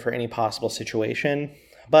prepared for any possible situation.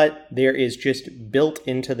 But there is just built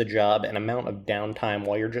into the job an amount of downtime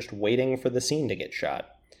while you're just waiting for the scene to get shot.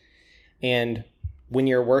 And when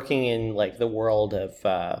you're working in like the world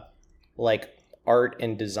of like art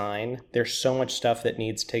and design, there's so much stuff that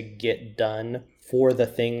needs to get done for the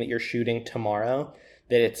thing that you're shooting tomorrow,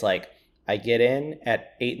 that it's like, I get in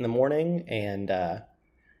at 8 a.m. and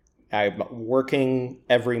I'm working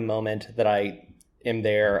every moment that I am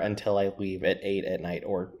there until I leave at 8 p.m,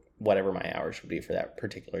 or whatever my hours would be for that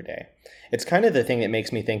particular day. It's kind of the thing that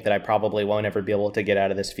makes me think that I probably won't ever be able to get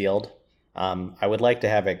out of this field. I would like to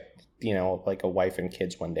have like a wife and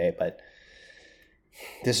kids one day, but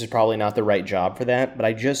this is probably not the right job for that. But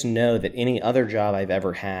I just know that any other job I've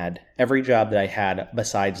ever had, every job that I had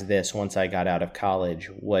besides this once I got out of college,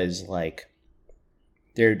 was like,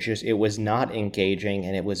 it was not engaging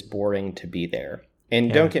and it was boring to be there.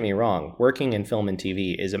 And don't get me wrong, working in film and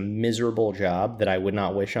TV is a miserable job that I would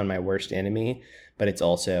not wish on my worst enemy, but it's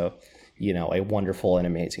also, a wonderful and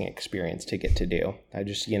amazing experience to get to do. I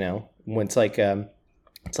just, when it's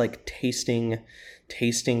like tasting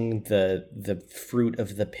the fruit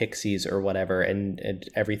of the pixies or whatever, and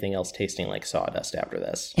everything else tasting like sawdust after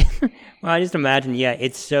this. Well, I just imagine,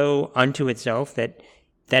 it's so unto itself that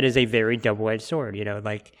is a very double-edged sword.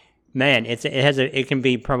 Like, man, it can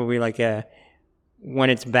be probably like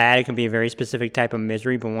when it's bad, it can be a very specific type of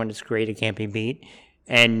misery, but when it's great, it can't be beat,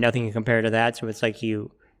 and nothing can compare to that. So it's like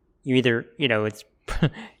you either, it's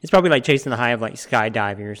it's probably like chasing the high of like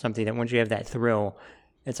skydiving or something, that once you have that thrill,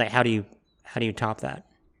 it's like, how do you top that?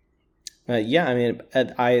 Yeah, I mean,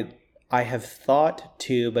 I have thought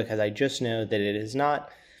too, because I just know that it is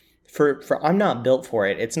not for I'm not built for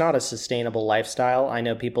it. It's not a sustainable lifestyle. I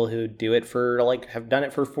know people who do it have done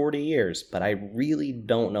it for 40 years, but I really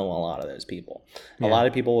don't know a lot of those people. Yeah. A lot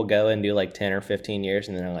of people will go and do like 10 or 15 years,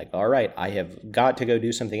 and then they're like, all right, I have got to go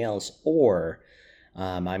do something else, or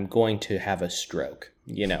I'm going to have a stroke,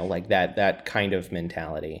 like that kind of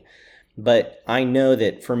mentality. But I know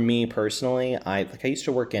that for me personally, I used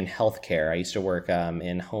to work in healthcare. I used to work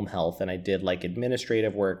in home health, and I did like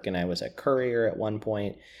administrative work, and I was a courier at one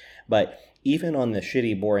point. But even on the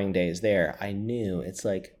shitty, boring days there, I knew it's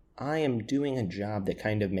like, I am doing a job that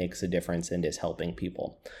kind of makes a difference and is helping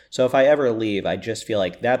people. So if I ever leave, I just feel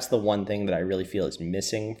like that's the one thing that I really feel is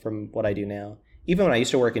missing from what I do now. Even when I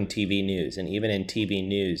used to work in TV news, and even in TV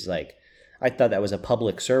news, like, I thought that was a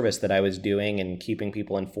public service that I was doing and keeping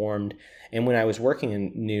people informed. And when I was working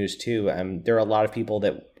in news too, there are a lot of people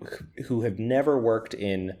who have never worked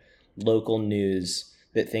in local news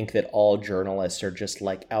that think that all journalists are just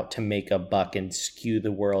like out to make a buck and skew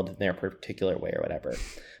the world in their particular way or whatever.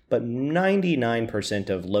 But 99%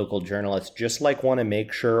 of local journalists just like want to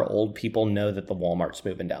make sure old people know that the Walmart's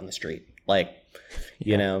moving down the street. Like,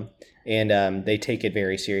 and they take it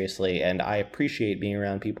very seriously. And I appreciate being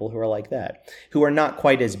around people who are like that, who are not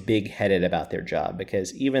quite as big-headed about their job,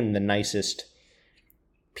 because even the nicest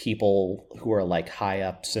people who are like high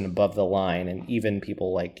ups and above the line, and even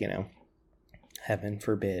people like, heaven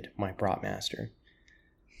forbid, my prop master.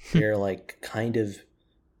 They're like kind of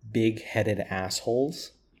big-headed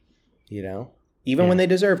assholes, even when they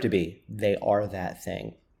deserve to be. They are that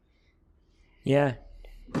thing. Yeah,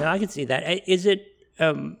 no, I can see that. Is it?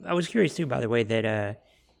 I was curious too, by the way, that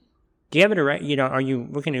do you have a direct? Are you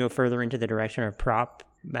looking to go further into the direction of prop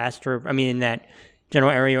master? I mean, in that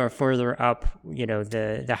general area or further up,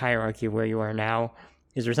 the hierarchy of where you are now.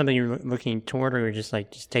 Is there something you're looking toward, or you're just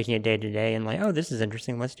taking it day to day and like, oh, this is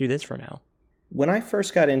interesting, let's do this for now? When I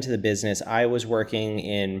first got into the business, I was working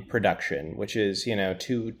in production, which is,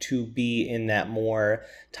 to be in that more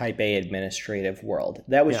type A administrative world.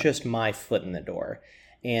 That was just my foot in the door.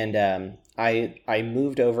 And I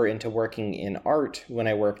moved over into working in art when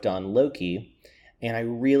I worked on Loki, and I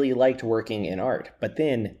really liked working in art. But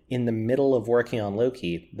then in the middle of working on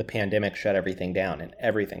Loki, the pandemic shut everything down, and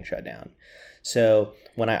everything shut down. So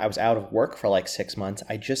when I was out of work for like 6 months,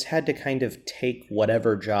 I just had to kind of take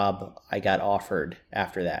whatever job I got offered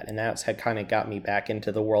after that. And that's had kind of got me back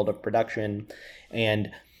into the world of production.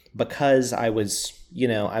 And because I was,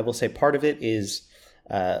 I will say part of it is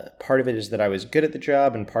that I was good at the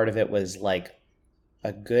job, and part of it was like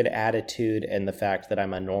a good attitude and the fact that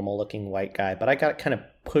I'm a normal looking white guy. But I got kind of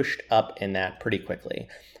pushed up in that pretty quickly.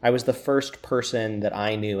 I was the first person that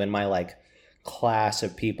I knew in my like class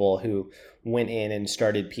of people who went in and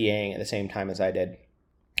started PAing at the same time as I did.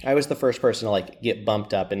 I was the first person to like get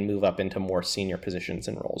bumped up and move up into more senior positions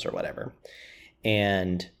and roles or whatever.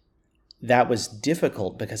 And that was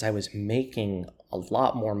difficult because I was making a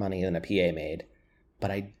lot more money than a PA made, but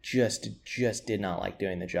I just did not like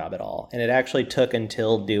doing the job at all. And it actually took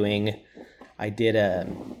until I did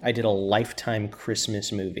a Lifetime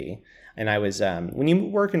Christmas movie. And I was, when you're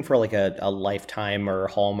working for like a Lifetime or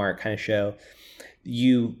Hallmark kind of show,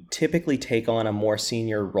 you typically take on a more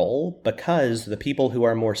senior role because the people who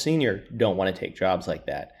are more senior don't want to take jobs like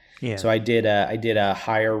that. Yeah. So I did a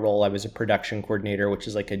higher role. I was a production coordinator, which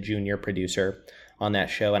is like a junior producer on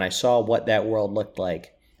that show. And I saw what that world looked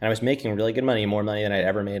like. And I was making really good money, more money than I'd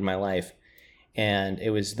ever made in my life. And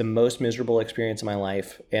it was the most miserable experience of my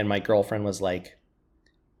life. And my girlfriend was like,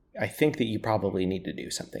 I think that you probably need to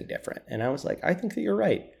do something different. And I was like, I think that you're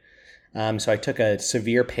right. So I took a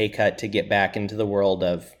severe pay cut to get back into the world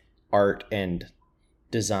of art and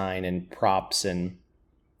design and props. And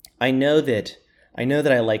I know that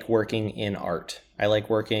I like working in art. I like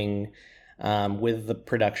working with the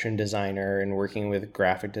production designer and working with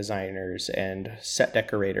graphic designers and set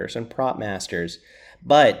decorators and prop masters.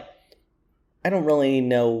 But I don't really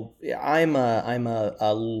know. I'm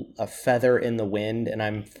a feather in the wind, and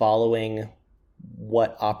I'm following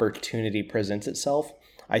what opportunity presents itself.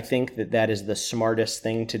 I think that is the smartest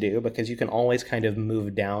thing to do because you can always kind of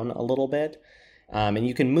move down a little bit, and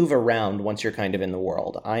you can move around once you're kind of in the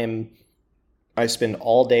world. I spend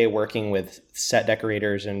all day working with set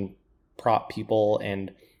decorators and prop people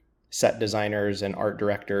and set designers and art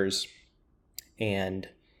directors, and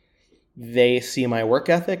they see my work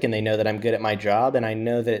ethic and they know that I'm good at my job, and I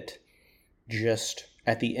know that just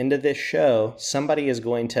at the end of this show, somebody is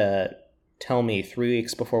going to tell me 3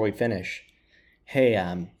 weeks before we finish, hey,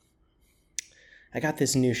 I got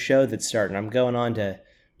this new show that's starting. I'm going on to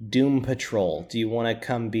Doom Patrol. Do you want to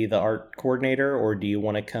come be the art coordinator, or do you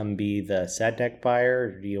want to come be the set deck buyer?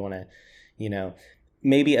 Or do you want to,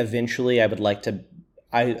 maybe eventually I would like to,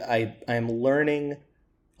 I'm learning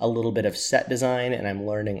a little bit of set design and I'm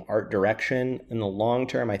learning art direction. In the long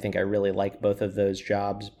term, I think I really like both of those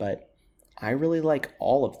jobs, but I really like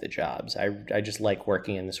all of the jobs. I just like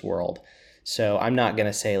working in this world. So I'm not going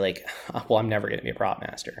to say like, well, I'm never going to be a prop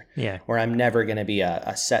master, or I'm never going to be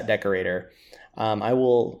a set decorator. I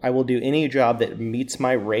will do any job that meets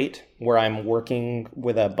my rate, where I'm working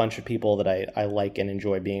with a bunch of people that I like and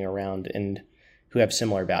enjoy being around and who have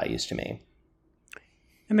similar values to me.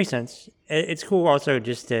 That makes sense. It's cool also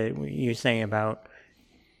just to, you saying about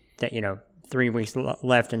that, 3 weeks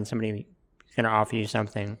left and somebody's going to offer you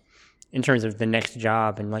something in terms of the next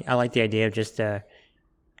job. And like, I like the idea of just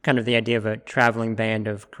kind of the idea of a traveling band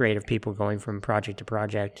of creative people going from project to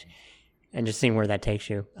project and just seeing where that takes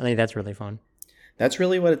you. I think that's really fun. That's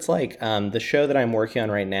really what it's like. The show that I'm working on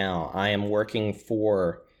right now, I am working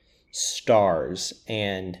for Starz,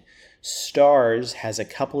 and Starz has a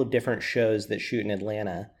couple of different shows that shoot in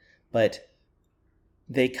Atlanta, but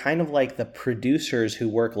they kind of like the producers who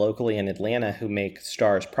work locally in Atlanta who make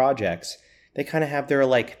Starz projects. They kind of have their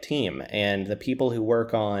like team, and the people who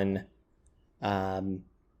work on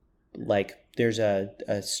like there's a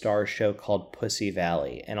Starz show called Pussy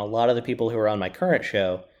Valley, and a lot of the people who are on my current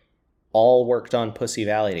show all worked on Pussy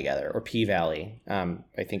Valley together, or P Valley,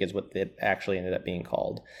 I think is what it actually ended up being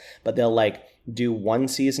called. But they'll like do one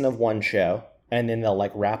season of one show, and then they'll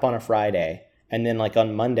like wrap on a Friday, and then like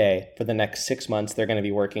on Monday for the next 6 months, they're going to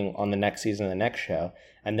be working on the next season of the next show,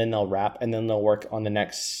 and then they'll wrap, and then they'll work on the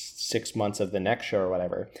next 6 months of the next show or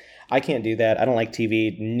whatever. I can't do that. I don't like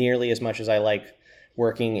TV nearly as much as I like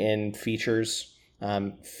working in features.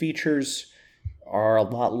 Features are a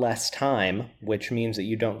lot less time, which means that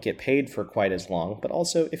you don't get paid for quite as long. But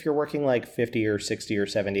also, if you're working like 50 or 60 or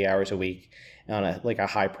 70 hours a week on a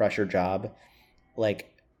high pressure job,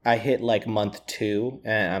 like I hit like month 2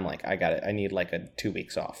 and I'm like, I need like a 2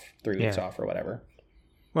 weeks off, 3 weeks off or whatever.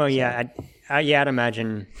 Well, yeah, I'd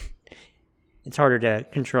imagine it's harder to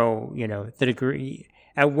control, the degree.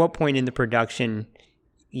 At what point in the production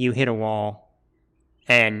you hit a wall?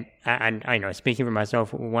 And I know, speaking for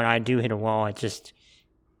myself, when I do hit a wall, it just,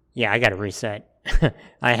 I got to reset.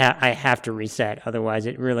 I have to reset. Otherwise,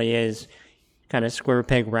 it really is kind of square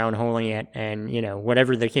peg round holing it. And,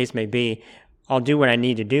 whatever the case may be, I'll do what I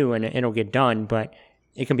need to do and it'll get done. But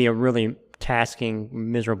it can be a really tasking,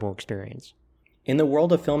 miserable experience. In the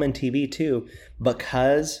world of film and TV too,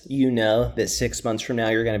 because you know that 6 months from now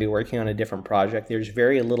you're going to be working on a different project, there's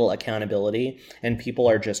very little accountability, and people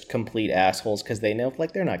are just complete assholes because they know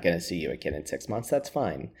like they're not going to see you again in 6 months. That's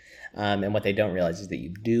fine. And what they don't realize is that you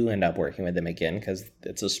do end up working with them again because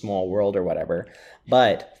it's a small world or whatever.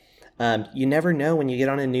 But you never know when you get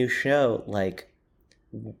on a new show, like,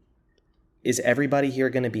 is everybody here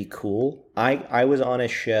going to be cool? I was on a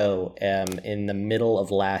show in the middle of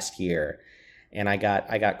last year, and I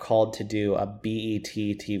got called to do a BET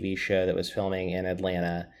TV show that was filming in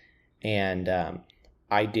Atlanta. And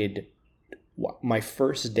I did my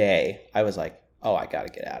first day. I was like, oh, I got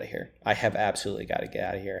to get out of here. I have absolutely got to get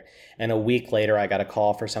out of here. And a week later, I got a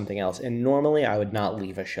call for something else. And normally I would not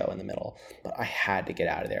leave a show in the middle, but I had to get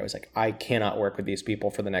out of there. I was like, I cannot work with these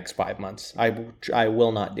people for the next 5 months. I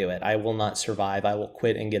will not do it. I will not survive. I will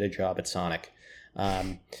quit and get a job at Sonic.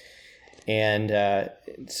 And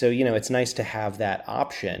so, it's nice to have that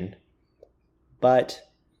option, but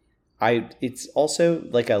it's also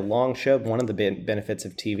like a long show. One of the benefits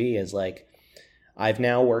of TV is like, I've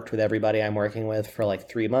now worked with everybody I'm working with for like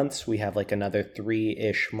 3 months. We have like another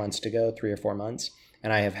 3-ish months to go, 3 or 4 months.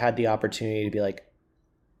 And I have had the opportunity to be like,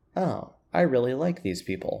 oh, I really like these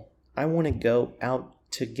people. I want to go out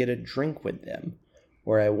to get a drink with them,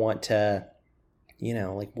 or I want to,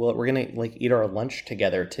 well, we're going to like eat our lunch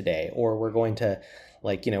together today, or we're going to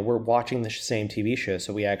like, we're watching the same TV show,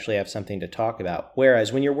 so we actually have something to talk about.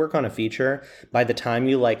 Whereas when you work on a feature, by the time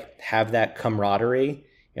you like have that camaraderie,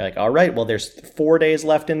 you're like, all right, well, there's 4 days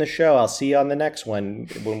left in the show. I'll see you on the next one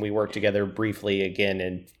when we work together briefly again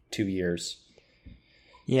in 2 years.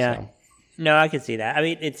 Yeah. So. No, I can see that. I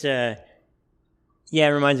mean, it's it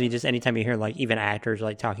reminds me just anytime you hear like even actors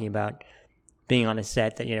like talking about being on a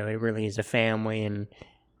set that, it really is a family, and,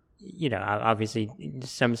 obviously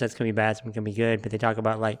some sets can be bad, some can be good, but they talk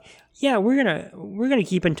about like, we're going to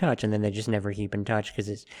keep in touch, and then they just never keep in touch because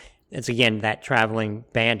it's again, that traveling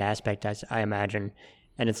band aspect, I imagine.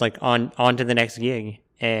 And it's like on to the next gig.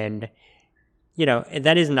 And,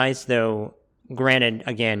 that is nice though. Granted,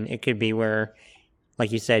 again, it could be where,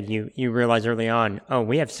 like you said, you realize early on, oh,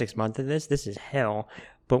 we have 6 months of this. This is hell.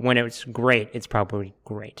 But when it's great, it's probably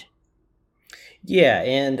great. Yeah,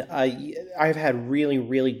 and I've had really,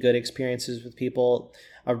 really good experiences with people.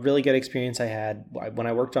 A really good experience I had when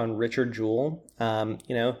I worked on Richard Jewell.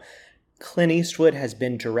 Clint Eastwood has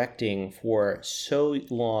been directing for so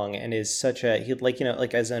long and is such a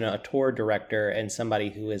as a tour director and somebody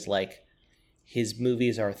who is like, his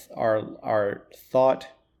movies are thought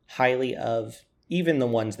highly of. Even the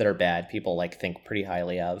ones that are bad, people like think pretty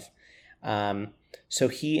highly of. So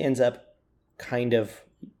he ends up kind of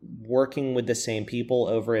working with the same people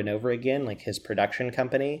over and over again, like his production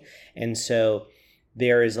company. And so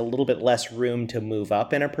there is a little bit less room to move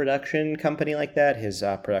up in a production company like that, his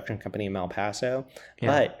production company in El Paso. Yeah.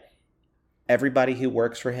 But everybody who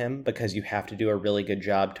works for him, because you have to do a really good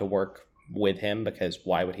job to work with him, because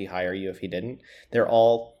why would he hire you if he didn't? They're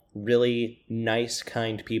all really nice,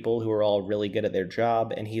 kind people who are all really good at their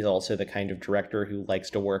job. And he's also the kind of director who likes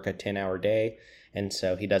to work a 10-hour day. And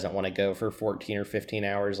so he doesn't want to go for 14 or 15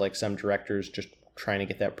 hours like some directors just trying to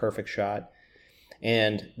get that perfect shot.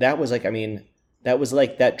 And that was like,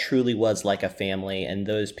 that truly was like a family. And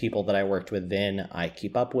those people that I worked with then, I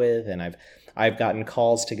keep up with, and I've gotten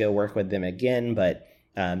calls to go work with them again. But,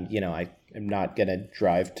 I am not going to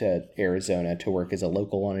drive to Arizona to work as a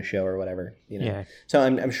local on a show or whatever, Yeah. So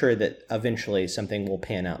I'm sure that eventually something will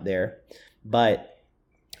pan out there. But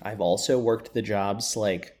I've also worked the jobs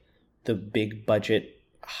like the big budget,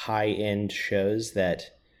 high end shows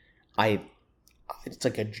that it's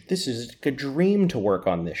like this is like a dream to work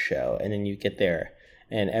on this show, and then you get there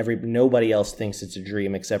and nobody else thinks it's a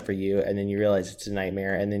dream except for you, and then you realize it's a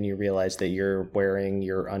nightmare, and then you realize that you're wearing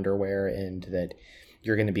your underwear and that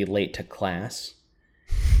you're going to be late to class.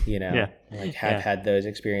 Like have had those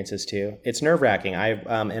experiences too. It's nerve-wracking.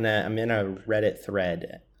 I'm in a Reddit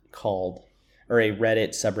thread a Reddit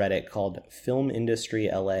subreddit called Film Industry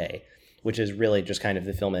LA, which is really just kind of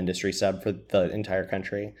the film industry sub for the entire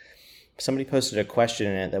country. Somebody posted a question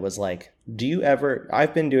in it that was like,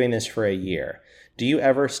 I've been doing this for a year. Do you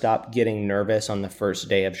ever stop getting nervous on the first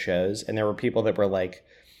day of shows? And there were people that were like,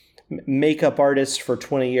 makeup artists for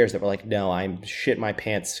 20 years that were like, no, I'm shit my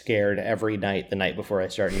pants scared every night the night before I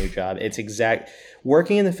start a new job.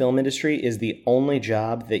 Working in the film industry is the only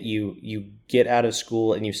job that you get out of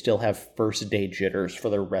school and you still have first day jitters for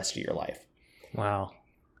the rest of your life. Wow.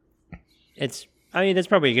 That's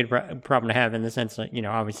probably a good problem to have in the sense that,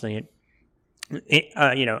 obviously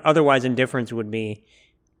otherwise indifference would be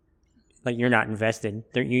like you're not invested.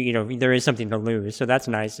 There is something to lose. So that's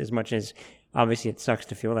nice, as much as obviously it sucks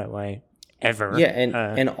to feel that way ever. Yeah,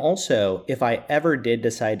 and also if I ever did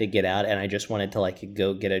decide to get out and I just wanted to like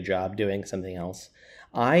go get a job doing something else,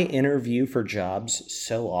 I interview for jobs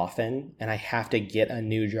so often and I have to get a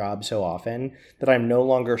new job so often that I'm no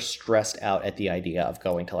longer stressed out at the idea of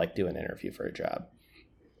going to like do an interview for a job.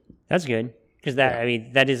 That's good, because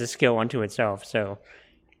that is a skill unto itself. So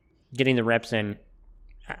getting the reps in,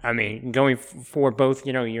 going for both,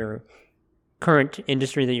 your current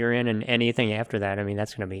industry that you're in and anything after that,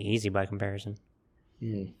 that's going to be easy by comparison.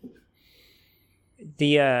 Mm.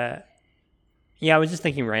 I was just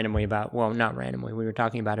thinking randomly about, well, not randomly, we were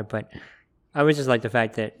talking about it, but I was just like the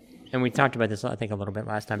fact that, and we talked about this, I think, a little bit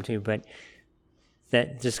last time too, but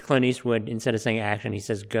that just Clint Eastwood, instead of saying action, he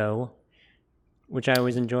says go, which I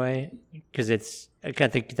always enjoy, because I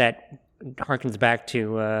think that harkens back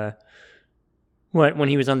to when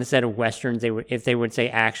he was on the set of Westerns, if they would say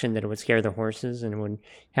action, that it would scare the horses and would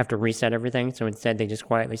have to reset everything. So instead, they just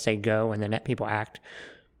quietly say go, and then people act.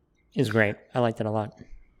 Is great. I like that a lot.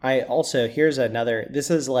 Here's another,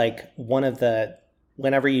 this is like one of the,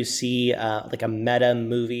 whenever you see like a meta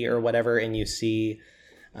movie or whatever, and you see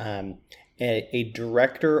a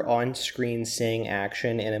director on screen saying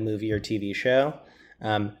action in a movie or TV show,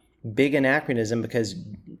 big anachronism, because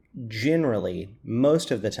generally,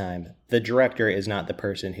 most of the time, the director is not the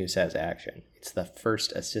person who says action. It's the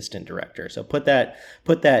first assistant director. So put that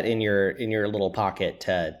in your little pocket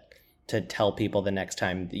to tell people the next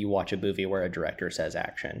time that you watch a movie where a director says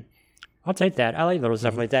action. I'll take that. I like little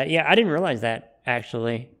stuff like that. Yeah, I didn't realize that,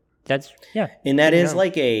 actually. And that is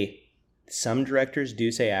like some directors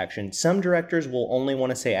do say action. Some directors will only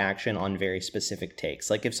want to say action on very specific takes.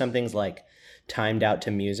 Like if something's like timed out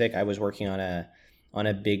to music. I was working on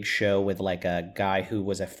a big show with like a guy who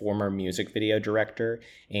was a former music video director,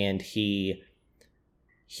 and he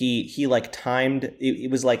like timed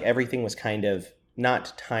it was like everything was kind of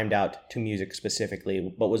not timed out to music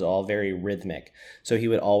specifically, but was all very rhythmic. So he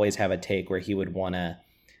would always have a take where he would want to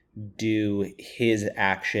do his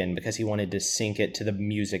action because he wanted to sync it to the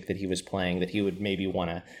music that he was playing, that he would maybe want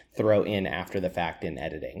to throw in after the fact in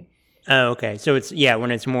editing. Oh, okay. So it's,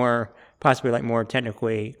 when it's more, possibly like more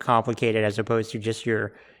technically complicated as opposed to just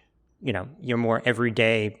your more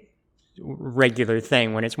everyday regular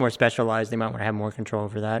thing. When it's more specialized, they might want to have more control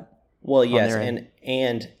over that. Well, yes,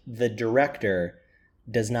 and the director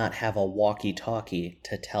does not have a walkie-talkie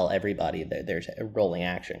to tell everybody that there's a rolling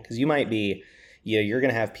action. Because you might be, you're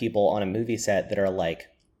going to have people on a movie set that are like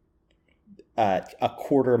a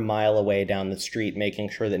quarter mile away down the street, making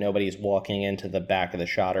sure that nobody's walking into the back of the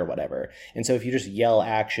shot or whatever. And so if you just yell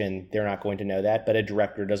action, they're not going to know that. But a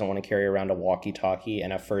director doesn't want to carry around a walkie-talkie,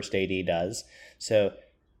 and a first AD does. So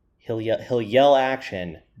he'll yell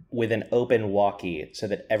action with an open walkie so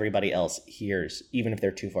that everybody else hears, even if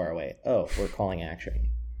they're too far away. Oh, we're calling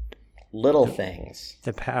action. Little things.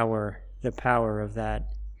 The power of that.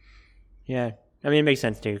 Yeah. I mean, it makes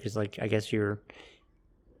sense too, because like, I guess you're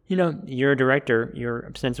a director, you're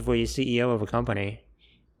ostensibly a CEO of a company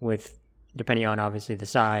with, depending on obviously the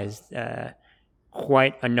size,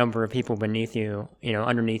 quite a number of people beneath you,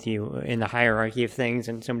 underneath you in the hierarchy of things,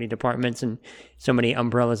 and so many departments and so many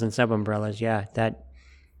umbrellas and sub-umbrellas. Yeah,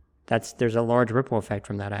 there's a large ripple effect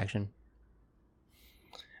from that action.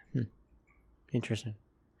 Interesting.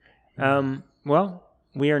 Well,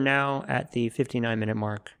 we are now at the 59-minute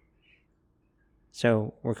mark.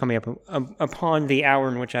 So we're coming up upon the hour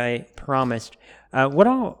in which I promised.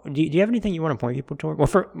 Do you have anything you want to point people toward?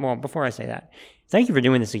 Well, before I say that, thank you for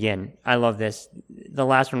doing this again. I love this. the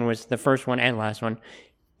last one was the first one and last one.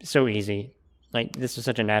 So easy. Like, this is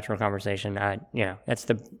such a natural conversation.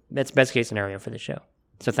 That's best case scenario for the show.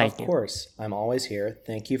 So thank you. Of course. I'm always here.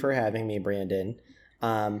 Thank you for having me, Brandon.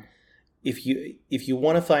 If you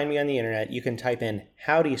want to find me on the internet, you can type in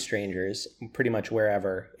Howdy Strangers pretty much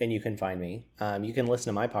wherever, and you can find me. You can listen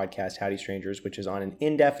to my podcast, Howdy Strangers, which is on an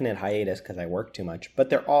indefinite hiatus because I work too much, but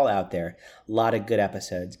they're all out there. A lot of good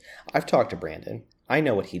episodes. I've talked to Brandon. I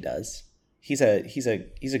know what he does. He's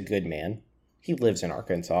a good man. He lives in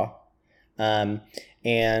Arkansas.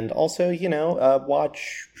 And also,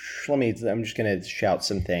 watch, I'm just going to shout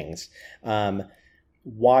some things.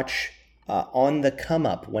 Watch On the Come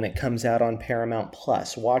Up when it comes out on Paramount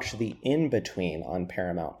Plus. Watch The In-Between on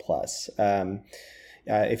Paramount Plus.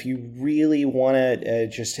 If you really want to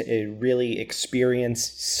just really experience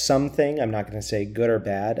something, I'm not going to say good or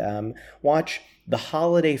bad, watch The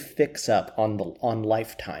Holiday Fix-Up on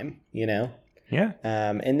Lifetime, Yeah.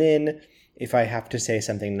 And then if I have to say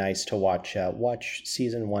something nice to watch, watch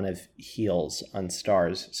season 1 of Heels on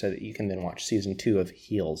Stars so that you can then watch season 2 of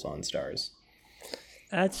Heels on Stars.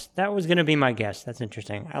 That was going to be my guess. That's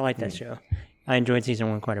interesting. I like that show. I enjoyed season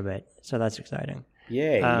 1 quite a bit, so that's exciting.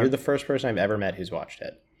 Yay. You're the first person I've ever met who's watched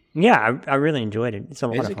it. Yeah, I really enjoyed it. It's a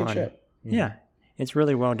lot of fun. It's a good show. Mm-hmm. Yeah. It's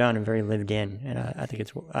really well done and very lived in, and I think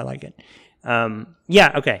I like it.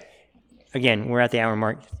 Okay. Again, we're at the hour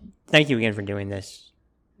mark. Thank you again for doing this.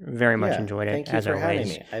 Very much enjoyed it. Thank you for having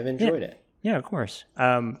me. I've enjoyed it. Yeah, of course.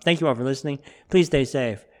 Thank you all for listening. Please stay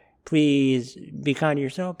safe. Please be kind to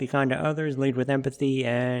yourself, be kind to others, lead with empathy,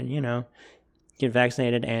 and, get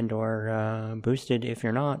vaccinated and or boosted if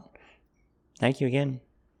you're not. Thank you again.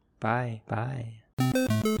 Bye. Bye.